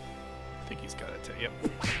 I think he's got it. Yep.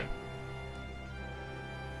 Okay.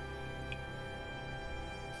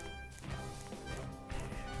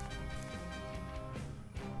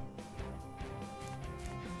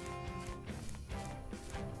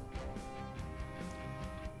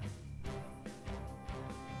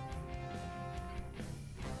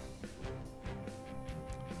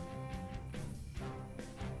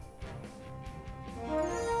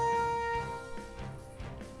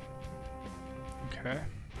 Okay.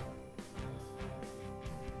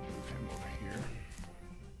 Move him over here.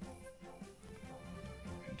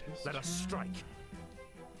 And his Let us turn. strike.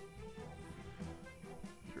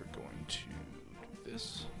 You're going to do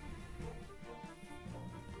this.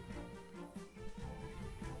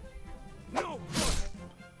 No!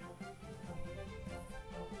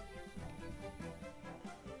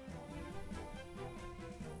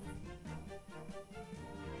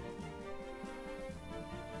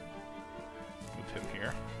 Move him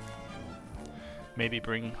here. Maybe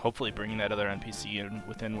hopefully bringing that other NPC in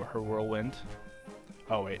within her whirlwind.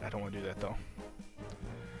 Oh wait, I don't want to do that though.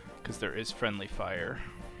 Because there is friendly fire.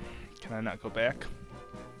 Can I not go back?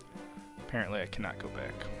 Apparently I cannot go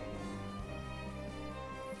back.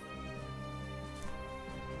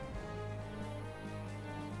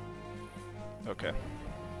 Okay.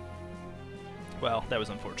 Well, that was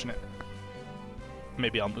unfortunate.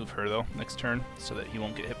 Maybe I'll move her, though, next turn, so that he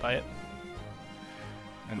won't get hit by it.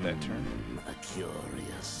 And that turn. A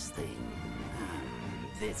curious thing.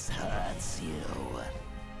 This hurts you.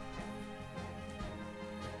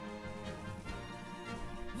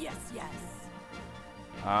 Yes, yes.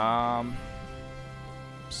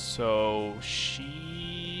 So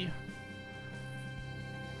she...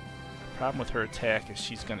 Problem with her attack is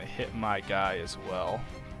she's gonna hit my guy as well.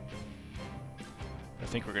 I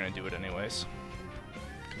think we're gonna do it anyways.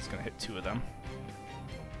 It's gonna hit 2 of them.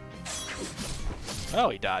 Oh,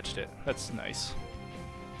 he dodged it. That's nice.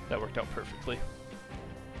 That worked out perfectly.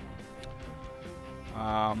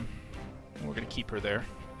 We're gonna keep her there.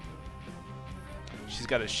 She's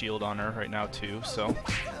got a shield on her right now too, so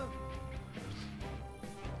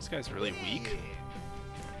this guy's really weak.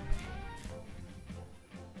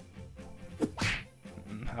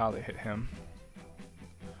 How they hit him.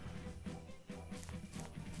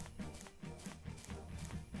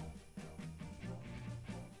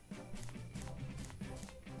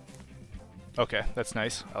 Okay, that's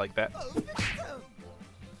nice. I like that.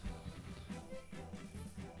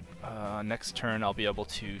 Next turn I'll be able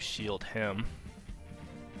to shield him.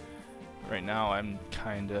 Right now I'm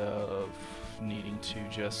kind of needing to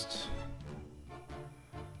just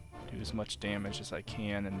do as much damage as I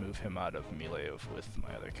can and move him out of melee with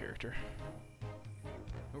my other character.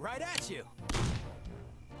 Right at you.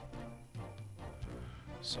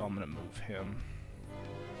 So I'm gonna move him.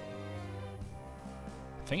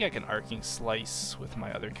 I think I can arcing slice with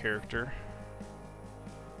my other character.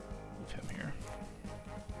 Move him here.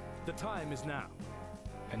 The time is now.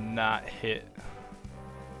 And not hit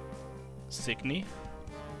Signy.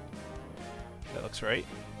 That looks right.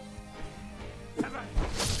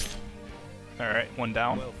 Alright, 1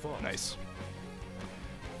 down. Well fought. Nice.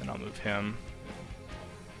 And I'll move him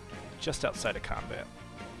just outside of combat.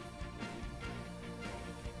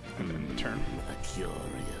 And then the turn. A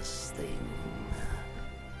curious thing.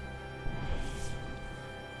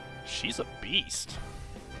 She's a beast.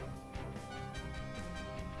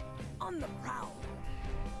 On the prowl.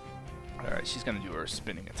 Alright, she's gonna do her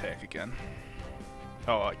spinning attack again.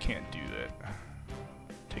 Oh, I can't do that.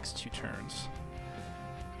 Takes 2 turns.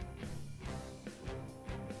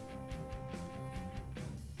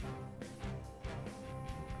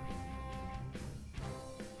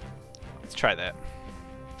 Let's try that.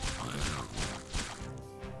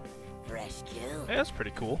 Fresh kill. Yeah, that's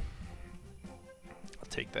pretty cool. I'll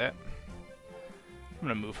take that. I'm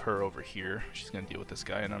gonna move her over here. She's gonna deal with this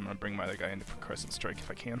guy, and I'm gonna bring my other guy into Crescent Strike if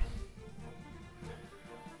I can.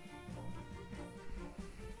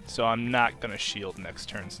 So I'm not gonna shield next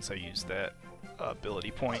turn since I used that ability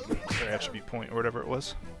point, or attribute point, or whatever it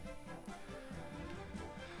was.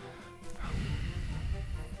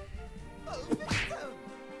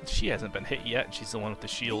 She hasn't been hit yet, and she's the one with the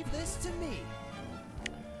shield. Leave this to me.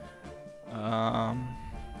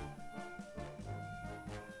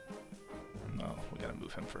 No, we gotta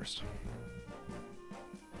move him first.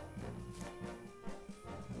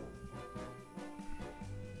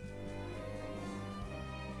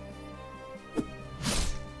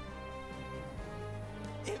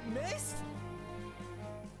 It missed?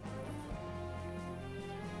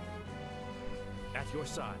 At your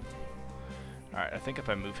side. Alright, I think if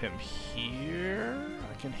I move him here,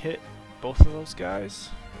 I can hit both of those guys.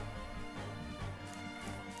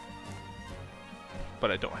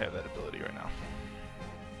 But I don't have that ability right now.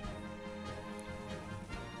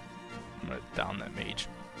 I'm gonna down that mage.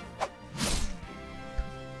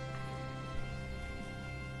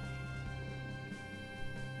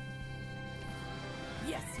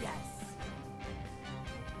 Yes, yes.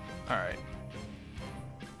 Alright.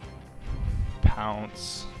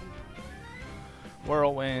 Pounce.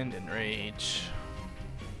 Whirlwind, Enrage.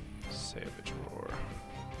 Savage Roar.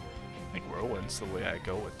 I think Whirlwind's the way I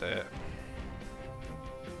go with that.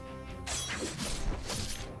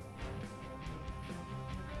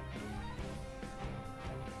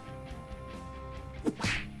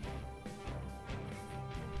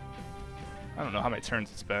 I don't know how many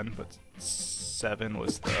turns it's been, but 7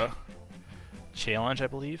 was the challenge, I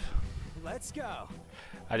believe. Let's go.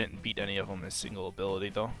 I didn't beat any of them as single ability,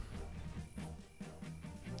 though.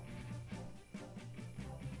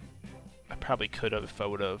 I probably could have if I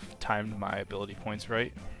would have timed my ability points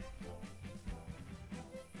right.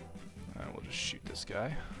 We'll just shoot this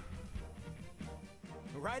guy.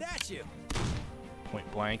 Right at you. Point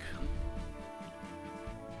blank.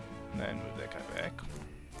 And then move that guy back.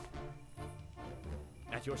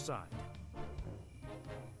 At your side.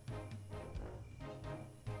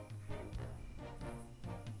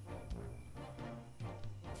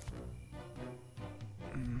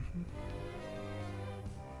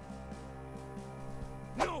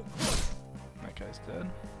 No! That guy's dead.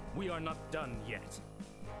 We are not done yet.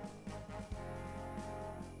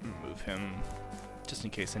 Move him just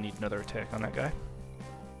in case I need another attack on that guy.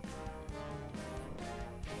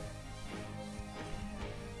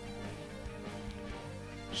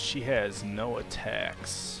 She has no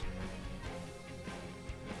attacks.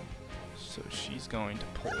 So she's going to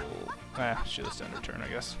pull... Ah, she was done her turn, I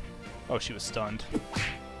guess. Oh, she was stunned.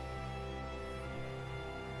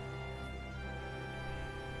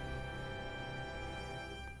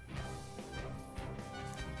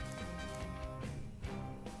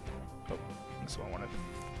 Oh, that's what I wanted.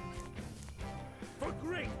 For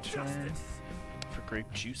great Turn justice! for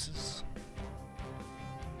grape juices.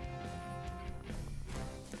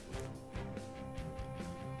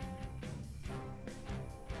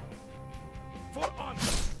 For honor!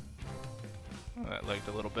 Oh, that lagged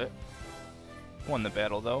a little bit. Won the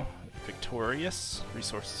battle though. Victorious.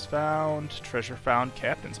 Resources found. Treasure found.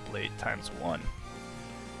 Captain's Blade ×1.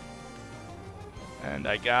 And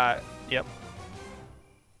I got... Yep.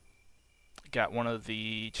 Got one of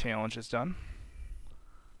the challenges done.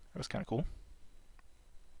 That was kind of cool.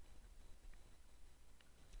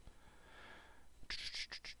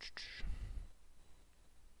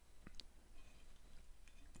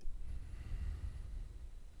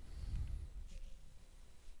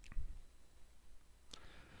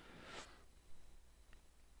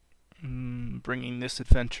 Bringing this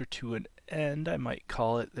adventure to an end. I might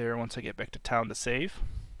call it there once I get back to town to save.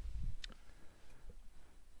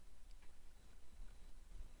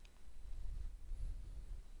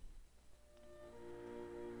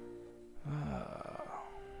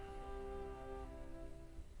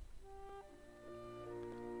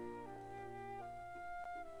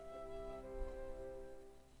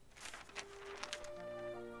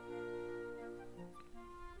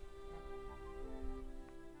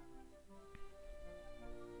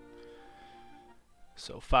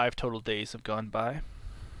 So 5 total days have gone by.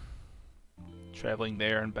 Traveling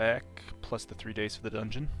there and back, plus the 3 days for the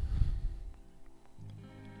dungeon.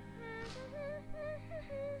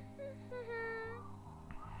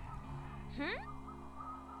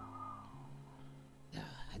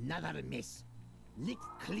 Another miss. Licked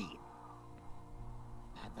clean.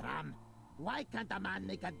 Padram, why can't a man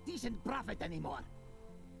make a decent profit anymore?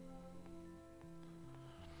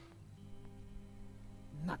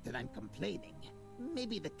 Not that I'm complaining.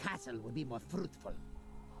 Maybe the castle would be more fruitful.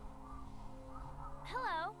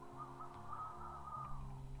 Hello.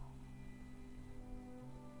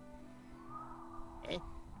 Eh?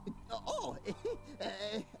 Oh,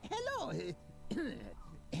 hello.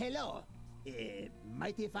 Hello.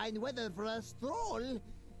 Mighty fine weather for a stroll.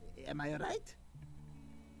 Am I right?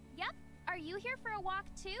 Yep. Are you here for a walk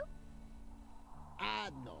too?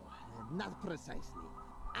 No, not precisely.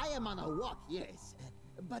 I am on a walk, yes,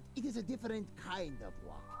 but it is a different kind of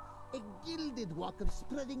walk. A gilded walk of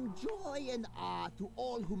spreading joy and awe to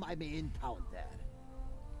all whom I may encounter.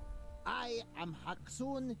 I am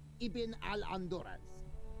Haksun ibn al-Anduraz,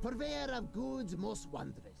 purveyor of goods most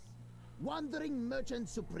wondrous, wandering merchant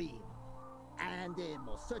supreme, and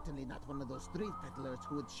most certainly not one of those street peddlers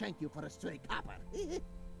who would shank you for a stray copper.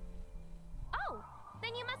 Oh,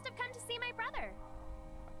 then you must have come to see my brother.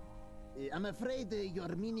 I'm afraid your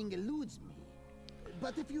meaning eludes me.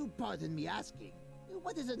 But if you pardon me asking,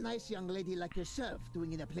 what is a nice young lady like yourself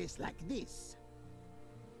doing in a place like this?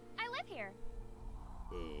 I live here.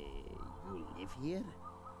 You live here?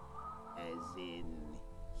 As in...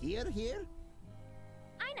 here?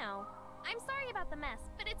 I know. I'm sorry about the mess,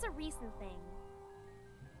 but it's a recent thing.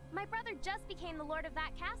 My brother just became the lord of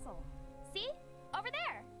that castle. See? Over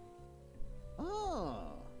there.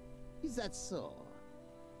 Oh, is that so?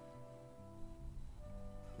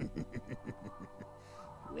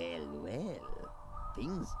 Well,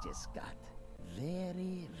 things just got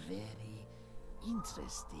very, very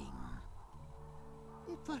interesting.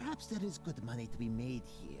 Perhaps there is good money to be made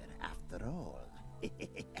here, after all.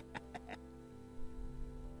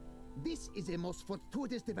 This is a most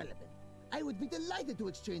fortuitous development. I would be delighted to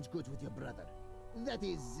exchange goods with your brother. That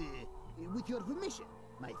is, with your permission,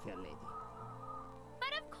 my fair lady.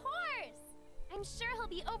 But of course! I'm sure he'll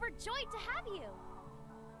be overjoyed to have you.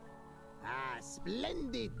 Ah,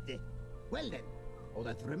 splendid! Well then, all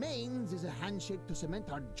that remains is a handshake to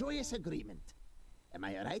cement our joyous agreement. Am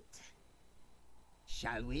I right?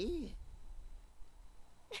 Shall we?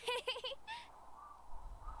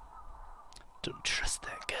 Don't trust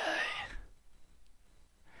that guy.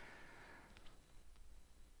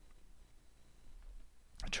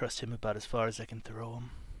 I trust him about as far as I can throw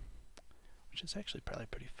him. Which is actually probably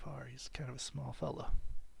pretty far. He's kind of a small fella.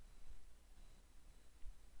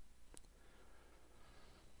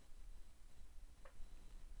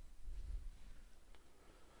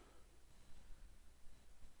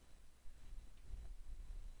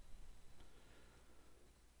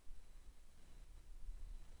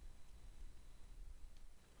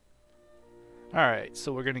 Alright,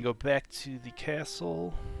 so we're going to go back to the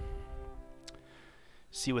castle,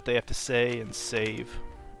 see what they have to say, and save.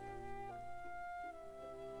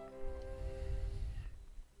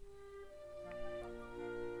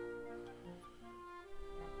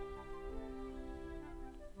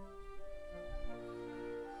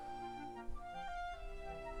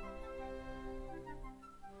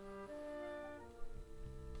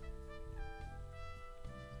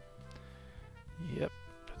 Yep.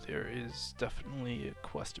 There is definitely a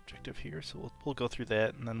quest objective here, so we'll go through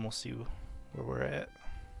that and then we'll see where we're at.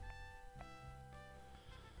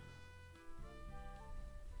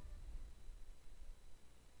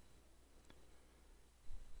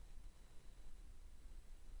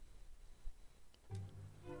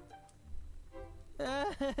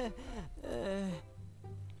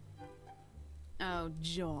 Oh,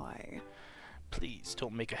 joy. Please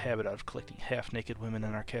don't make a habit out of collecting half-naked women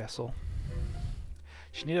in our castle.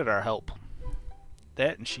 She needed our help.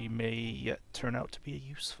 That, and she may yet turn out to be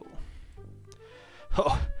useful.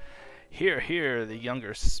 Oh, here, the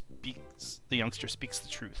youngster speaks the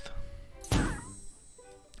truth.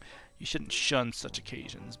 You shouldn't shun such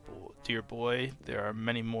occasions, dear boy. There are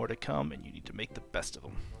many more to come, and you need to make the best of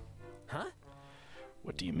them. Huh?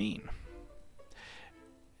 What do you mean?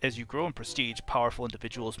 As you grow in prestige, powerful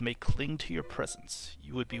individuals may cling to your presence.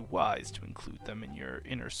 You would be wise to include them in your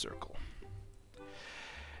inner circle.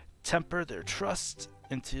 Temper their trust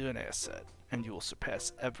into an asset, and you will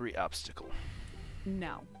surpass every obstacle.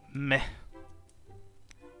 No. Meh.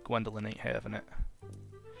 Gwendolyn ain't having it.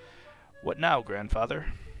 What now,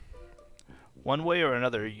 grandfather? One way or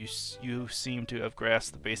another, you seem to have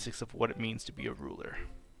grasped the basics of what it means to be a ruler.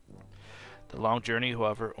 The long journey,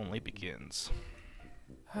 however, only begins.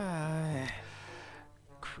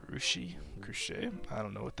 Cruci? Crochet? I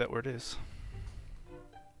don't know what that word is.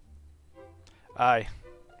 Aye.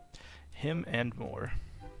 Him and more.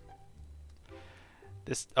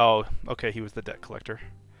 Oh, okay, he was the debt collector.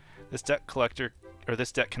 This debt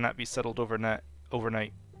cannot be settled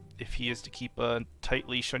overnight. If he is to keep a tight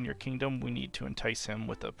leash on your kingdom, we need to entice him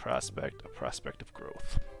with a prospect of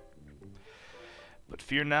growth. But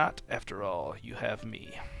fear not, after all, you have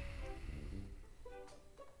me.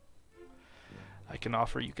 I can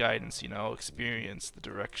offer you guidance, experience, the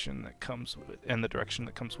direction that comes with it, and the direction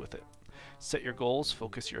that comes with it. Set your goals,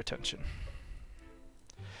 focus your attention.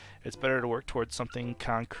 It's better to work towards something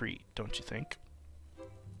concrete, don't you think?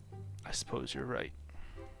 I suppose you're right.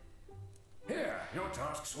 Here, your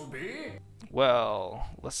tasks will be... Well,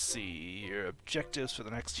 let's see. Your objectives for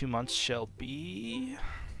the next 2 months shall be...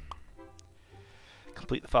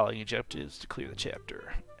 Complete the following objectives to clear the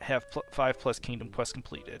chapter. Have 5+ kingdom quests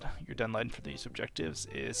completed. Your deadline for these objectives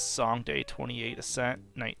is Song Day 28 Ascent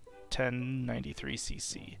 1093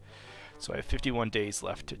 CC. So I have 51 days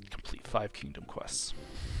left to complete 5 kingdom quests.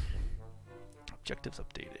 Objectives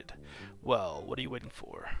updated. Well, what are you waiting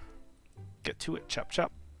for? Get to it, chop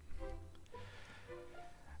chop.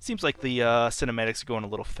 Seems like the cinematics are going a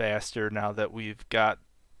little faster now that we've got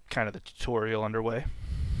kind of the tutorial underway.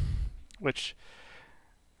 Which,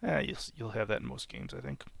 you'll have that in most games, I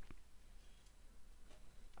think.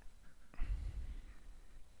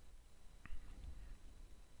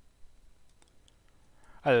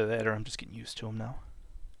 Either that or I'm just getting used to them now.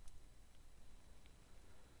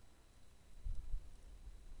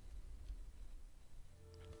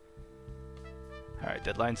 Alright,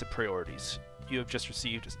 deadlines and priorities. You have just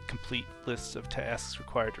received a complete list of tasks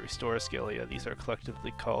required to restore Regalia. These are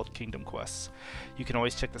collectively called Kingdom Quests. You can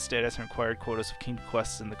always check the status and required quotas of Kingdom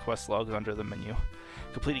Quests in the quest log under the menu.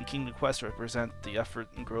 Completing Kingdom Quests represent the effort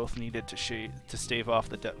and growth needed to stave off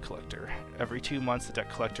the debt collector. Every 2 months, the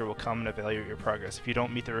debt collector will come and evaluate your progress. If you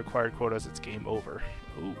don't meet the required quotas, it's game over.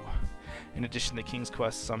 Ooh. In addition to King's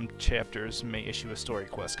Quest, some chapters may issue a story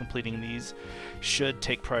quest. Completing these should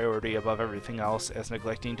take priority above everything else, as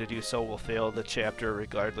neglecting to do so will fail the chapter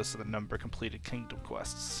regardless of the number of completed Kingdom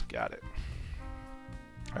Quests. Got it.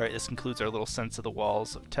 Alright, this concludes our little sense of the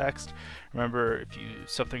walls of text. Remember, if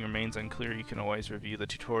something remains unclear, you can always review the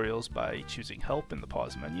tutorials by choosing Help in the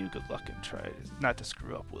pause menu. Good luck and try not to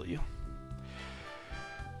screw up, will you?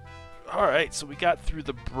 Alright, so we got through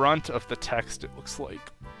the brunt of the text, it looks like.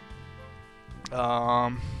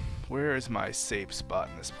 Where is my safe spot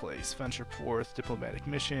in this place? Venture forth, diplomatic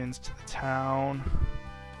missions to the town.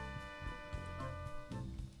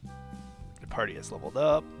 The party has leveled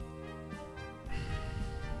up.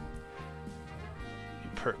 New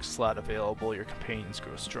perk slot available. Your companions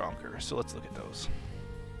grow stronger. So let's look at those.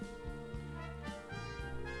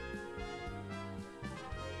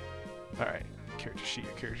 Alright, character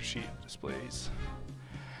sheet displays.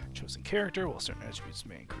 chosen character. While certain attributes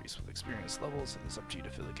may increase with experience levels, it is up to you to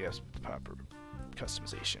fill the gaps with the proper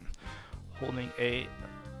customization. Holding A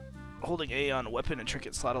on a weapon and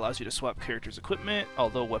trinket slot allows you to swap characters' equipment.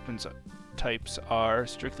 Although weapons types are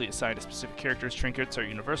strictly assigned to specific characters, trinkets are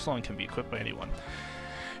universal and can be equipped by anyone.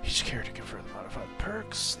 Each character can further modify the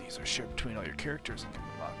perks. These are shared between all your characters and can be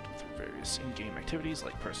locked through various in-game activities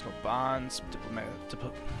like personal bonds,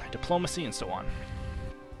 diplomacy, and so on.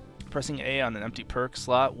 Pressing A on an empty perk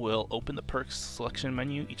slot will open the perks selection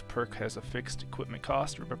menu. Each perk has a fixed equipment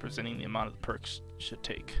cost representing the amount of the perks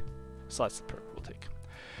slots the perk will take.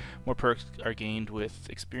 More perks are gained with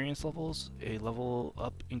experience levels. A level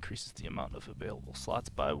up increases the amount of available slots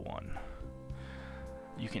by 1.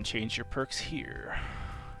 You can change your perks here.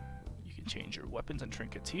 You can change your weapons and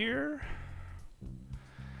trinkets here.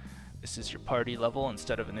 This is your party level.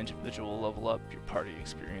 Instead of an individual level up, your party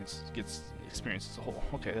gets experience as a whole.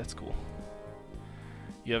 Okay, that's cool.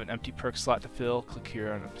 You have an empty perk slot to fill. Click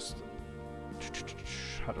here and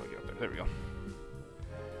how do I get up there? There we go.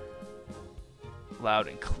 Loud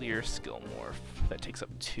and clear skill morph. That takes up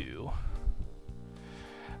 2.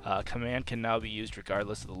 Command can now be used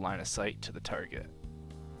regardless of the line of sight to the target.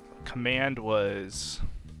 Command was...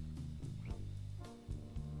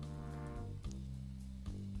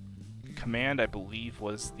 Command, I believe,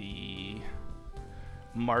 was the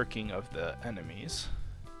marking of the enemies.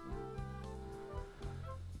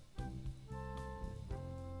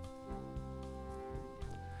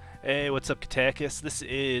 Hey, what's up, Katakis? This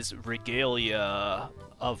is Regalia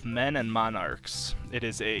of Men and Monarchs. It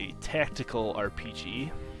is a tactical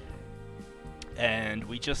RPG, and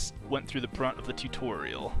we just went through the brunt of the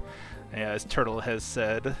tutorial. As Turtle has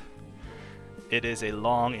said, it is a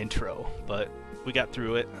long intro, but we got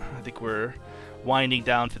through it. I think we're winding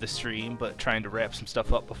down for the stream, but trying to wrap some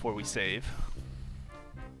stuff up before we save.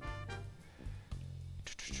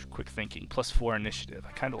 Quick thinking, +4 initiative.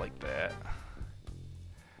 I kind of like that.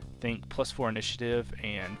 Think +4 initiative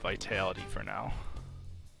and vitality for now.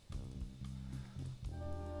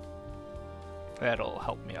 That'll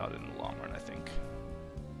help me out in the long run, I think.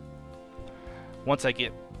 Once I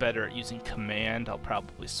get better at using command, I'll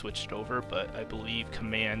probably switch it over, but I believe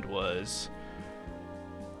command was...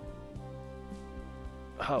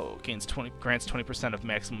 Oh, grants 20% of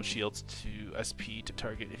maximum shields to SP to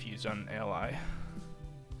target if used on an ally.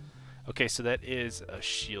 Okay, so that is a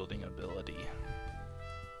shielding ability.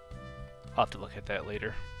 I'll have to look at that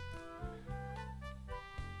later.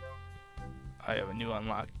 I have a new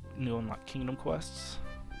unlock kingdom quests.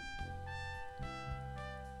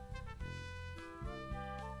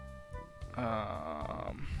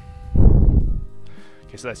 Okay,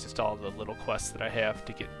 so that's just all the little quests that I have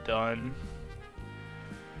to get done.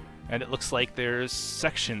 And it looks like there's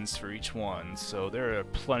sections for each one, so there are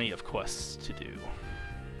plenty of quests to do.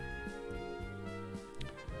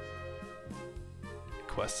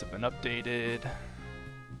 Quests have been updated.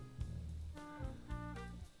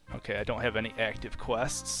 Okay, I don't have any active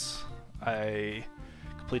quests. I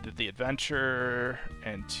completed the adventure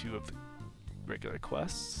and 2 of the regular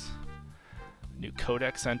quests. New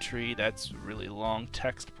codex entry, that's a really long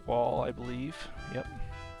text wall, I believe. Yep.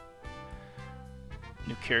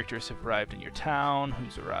 New characters have arrived in your town.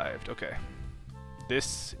 Who's arrived? Okay.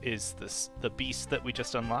 This is the beast that we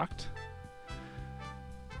just unlocked.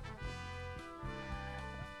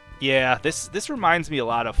 Yeah, this reminds me a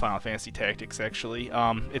lot of Final Fantasy Tactics, actually.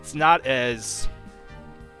 It's not as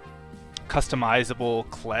customizable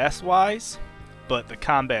class-wise, but the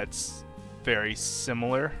combat's very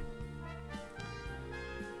similar.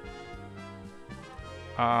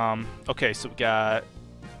 Okay, so we got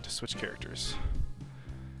to switch characters.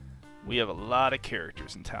 We have a lot of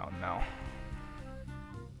characters in town now.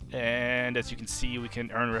 And as you can see, we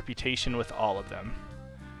can earn reputation with all of them.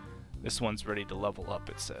 This one's ready to level up,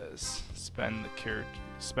 it says. Spend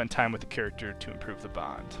time with the character to improve the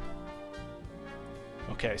bond.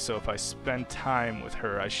 Okay, so if I spend time with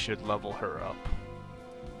her, I should level her up.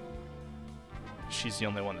 She's the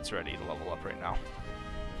only one that's ready to level up right now.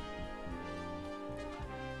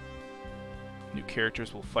 New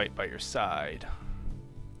characters will fight by your side.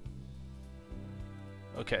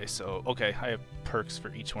 Okay, so, I have perks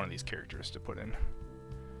for each one of these characters to put in.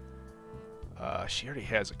 She already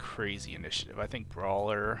has a crazy initiative. I think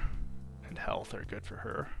Brawler and Health are good for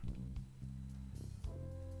her.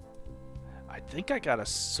 I think I got a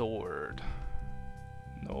sword.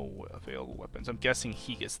 No available weapons. I'm guessing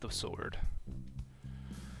he gets the sword.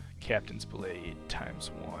 Captain's Blade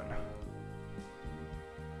 ×1.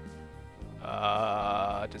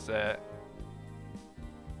 Does that...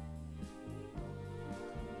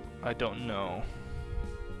 I don't know.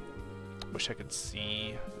 Wish I could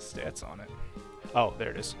see the stats on it. Oh,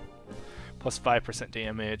 there it is. Plus 5%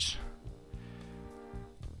 damage.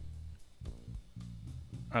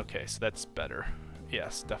 Okay, so that's better.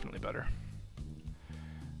 Yes, definitely better.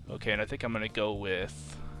 Okay, and I think I'm gonna go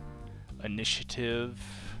with initiative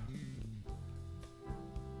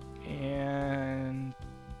and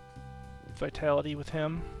vitality with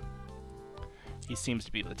him. He seems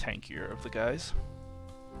to be the tankier of the guys.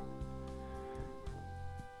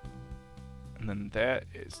 And then that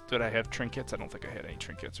is... Did I have trinkets? I don't think I had any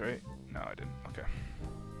trinkets, right? No, I didn't. Okay.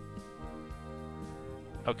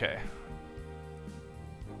 Okay.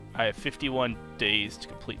 I have 51 days to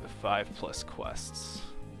complete the 5+ quests.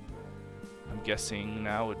 I'm guessing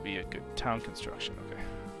now would be a good town construction. Okay.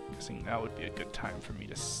 I'm guessing now would be a good time for me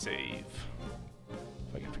to save.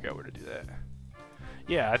 If I can figure out where to do that.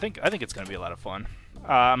 Yeah, I think it's gonna be a lot of fun.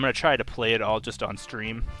 I'm gonna try to play it all just on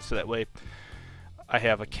stream, so that way I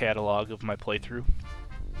have a catalog of my playthrough.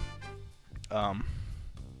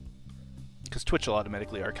 Because Twitch will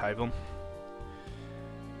automatically archive them.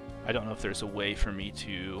 I don't know if there's a way for me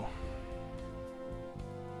to...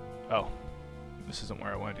 Oh. This isn't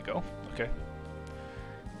where I wanted to go. Okay.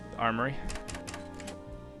 The armory.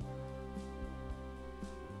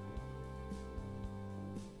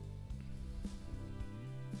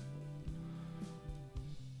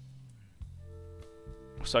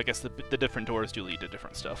 So I guess the different doors do lead to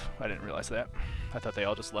different stuff. I didn't realize that. I thought they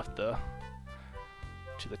all just left to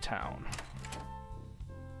the town.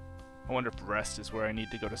 I wonder if rest is where I need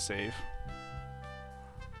to go to save.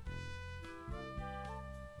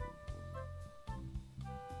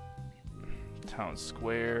 Town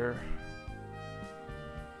square.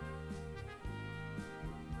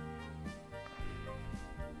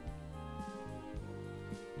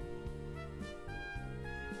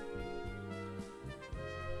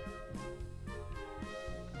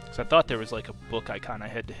 So I thought there was like a book icon I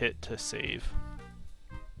had to hit to save.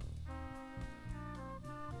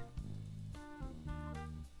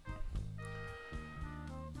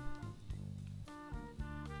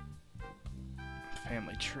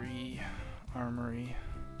 Family tree, armory.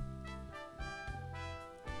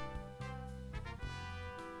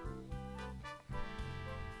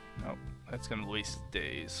 Nope, that's gonna waste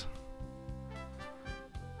days.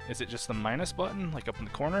 Is it just the minus button, like up in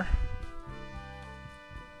the corner?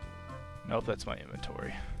 Nope, that's my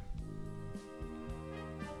inventory.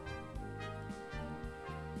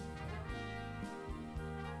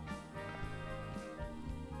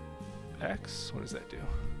 X? What does that do?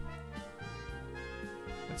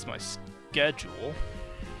 That's my schedule.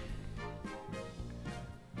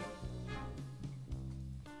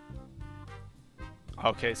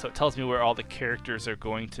 Okay, so it tells me where all the characters are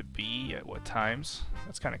going to be at what times.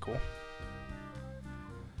 That's kind of cool.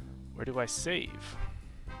 Where do I save?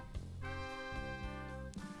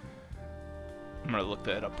 I'm gonna look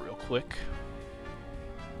that up real quick.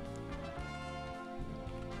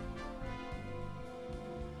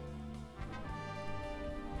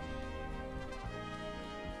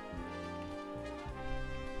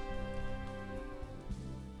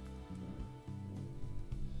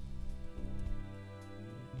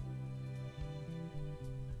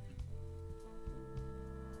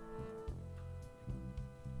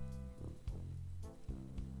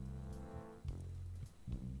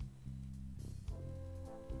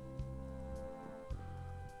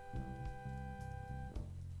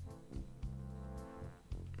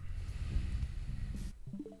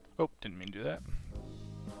 Oh, didn't mean to do that.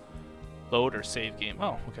 Load or save game.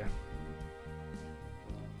 Oh, okay.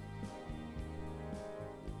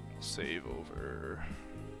 Save over.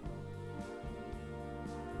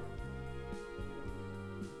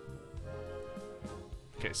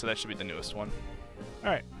 Okay, so that should be the newest one.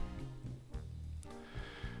 Alright.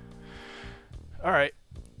 Alright.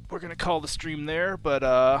 We're gonna call the stream there,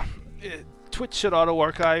 but Twitch should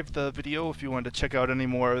auto-archive the video if you wanted to check out any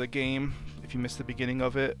more of the game, if you missed the beginning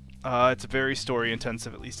of it. It's very story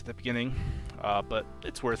intensive, at least at the beginning, but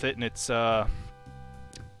it's worth it, and it's a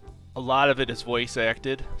lot of it is voice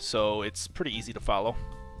acted, so it's pretty easy to follow.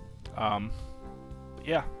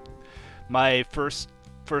 Yeah, my first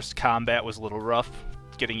combat was a little rough,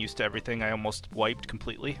 getting used to everything. I almost wiped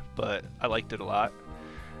completely, but I liked it a lot.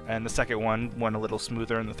 And the second one went a little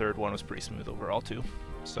smoother, and the third one was pretty smooth overall too.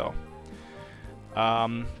 So,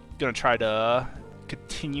 gonna try to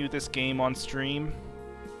continue this game on stream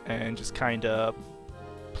and just kind of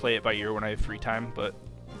play it by ear when I have free time. But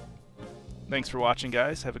thanks for watching,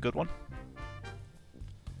 guys. Have a good one.